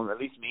 or you know, at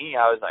least me,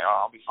 I was like,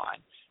 oh, I'll be fine.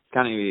 It's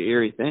kind of an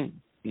eerie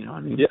thing, you know what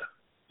I mean? Yeah.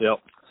 Yep.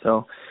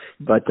 So,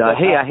 but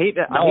hey, I hate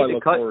to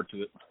look cut. Forward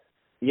to it.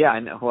 Yeah, I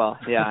know. Well,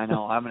 yeah, I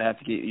know. I'm gonna have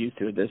to get used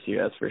to it this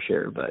year, that's for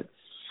sure. But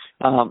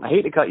I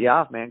hate to cut you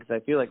off, man, because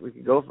I feel like we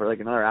could go for like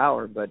another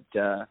hour, but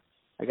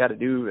I got to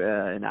do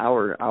an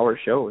hour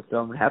show, so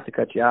I'm gonna have to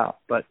cut you off.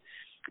 But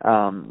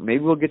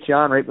maybe we'll get you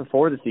on right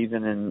before the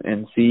season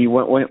and see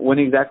when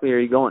exactly are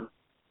you going.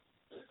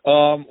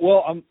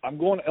 Well, I'm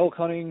going elk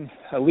hunting.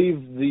 I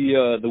leave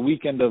the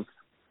weekend of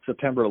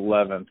September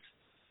 11th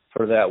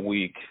for that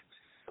week.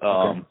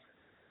 Okay.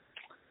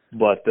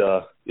 But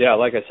yeah,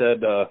 like I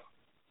said,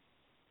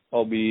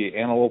 I'll be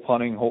antelope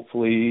hunting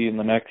hopefully in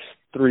the next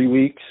 3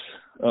 weeks.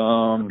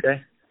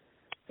 Okay.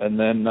 And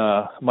then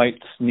might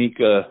sneak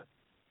a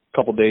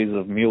couple days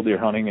of mule deer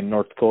hunting in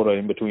North Dakota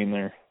in between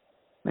there.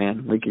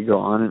 Man, we could go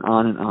on and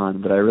on and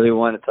on, but I really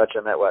want to touch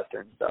on that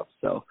Western stuff.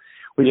 So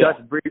we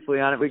touched briefly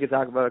on it. We could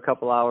talk about a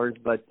couple hours,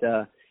 but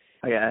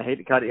I hate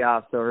to cut you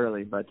off so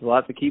early, but we'll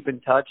have to keep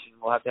in touch,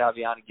 and we'll have to have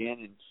you on again,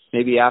 and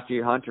maybe after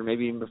your hunt or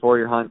maybe even before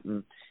your hunt,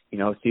 and you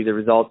know, see the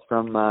results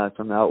from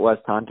the out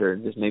west hunt, or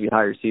just maybe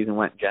how your season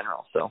went in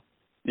general. So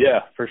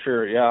yeah, for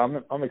sure. Yeah,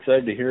 I'm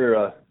excited to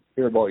hear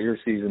about your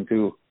season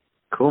too.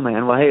 Cool,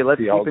 man. Well, hey, let's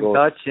keep in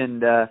touch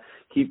and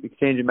keep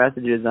exchanging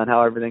messages on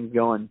how everything's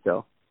going.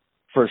 So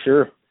for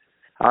sure.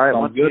 All right,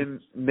 once again,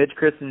 Mitch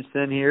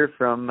Christensen here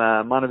from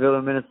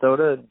Monteville,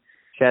 Minnesota.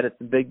 Chatted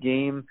some big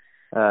game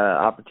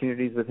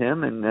opportunities with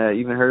him, and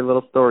even heard a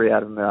little story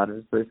out of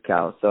his first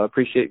cow. So I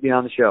appreciate being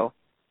on the show.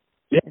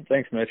 Yeah,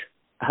 thanks, Mitch.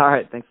 All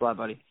right, thanks a lot,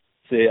 buddy.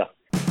 See ya.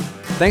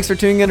 Thanks for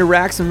tuning in to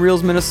Racks and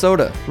Reels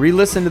Minnesota.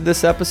 Re-listen to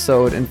this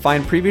episode and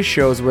find previous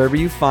shows wherever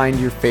you find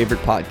your favorite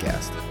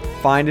podcast.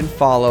 Find and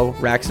follow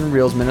Racks and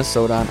Reels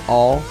Minnesota on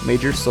all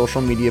major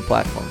social media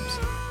platforms.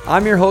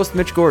 I'm your host,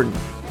 Mitch Gordon.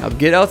 Now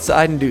get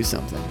outside and do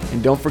something.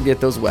 And don't forget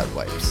those wet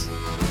wipes.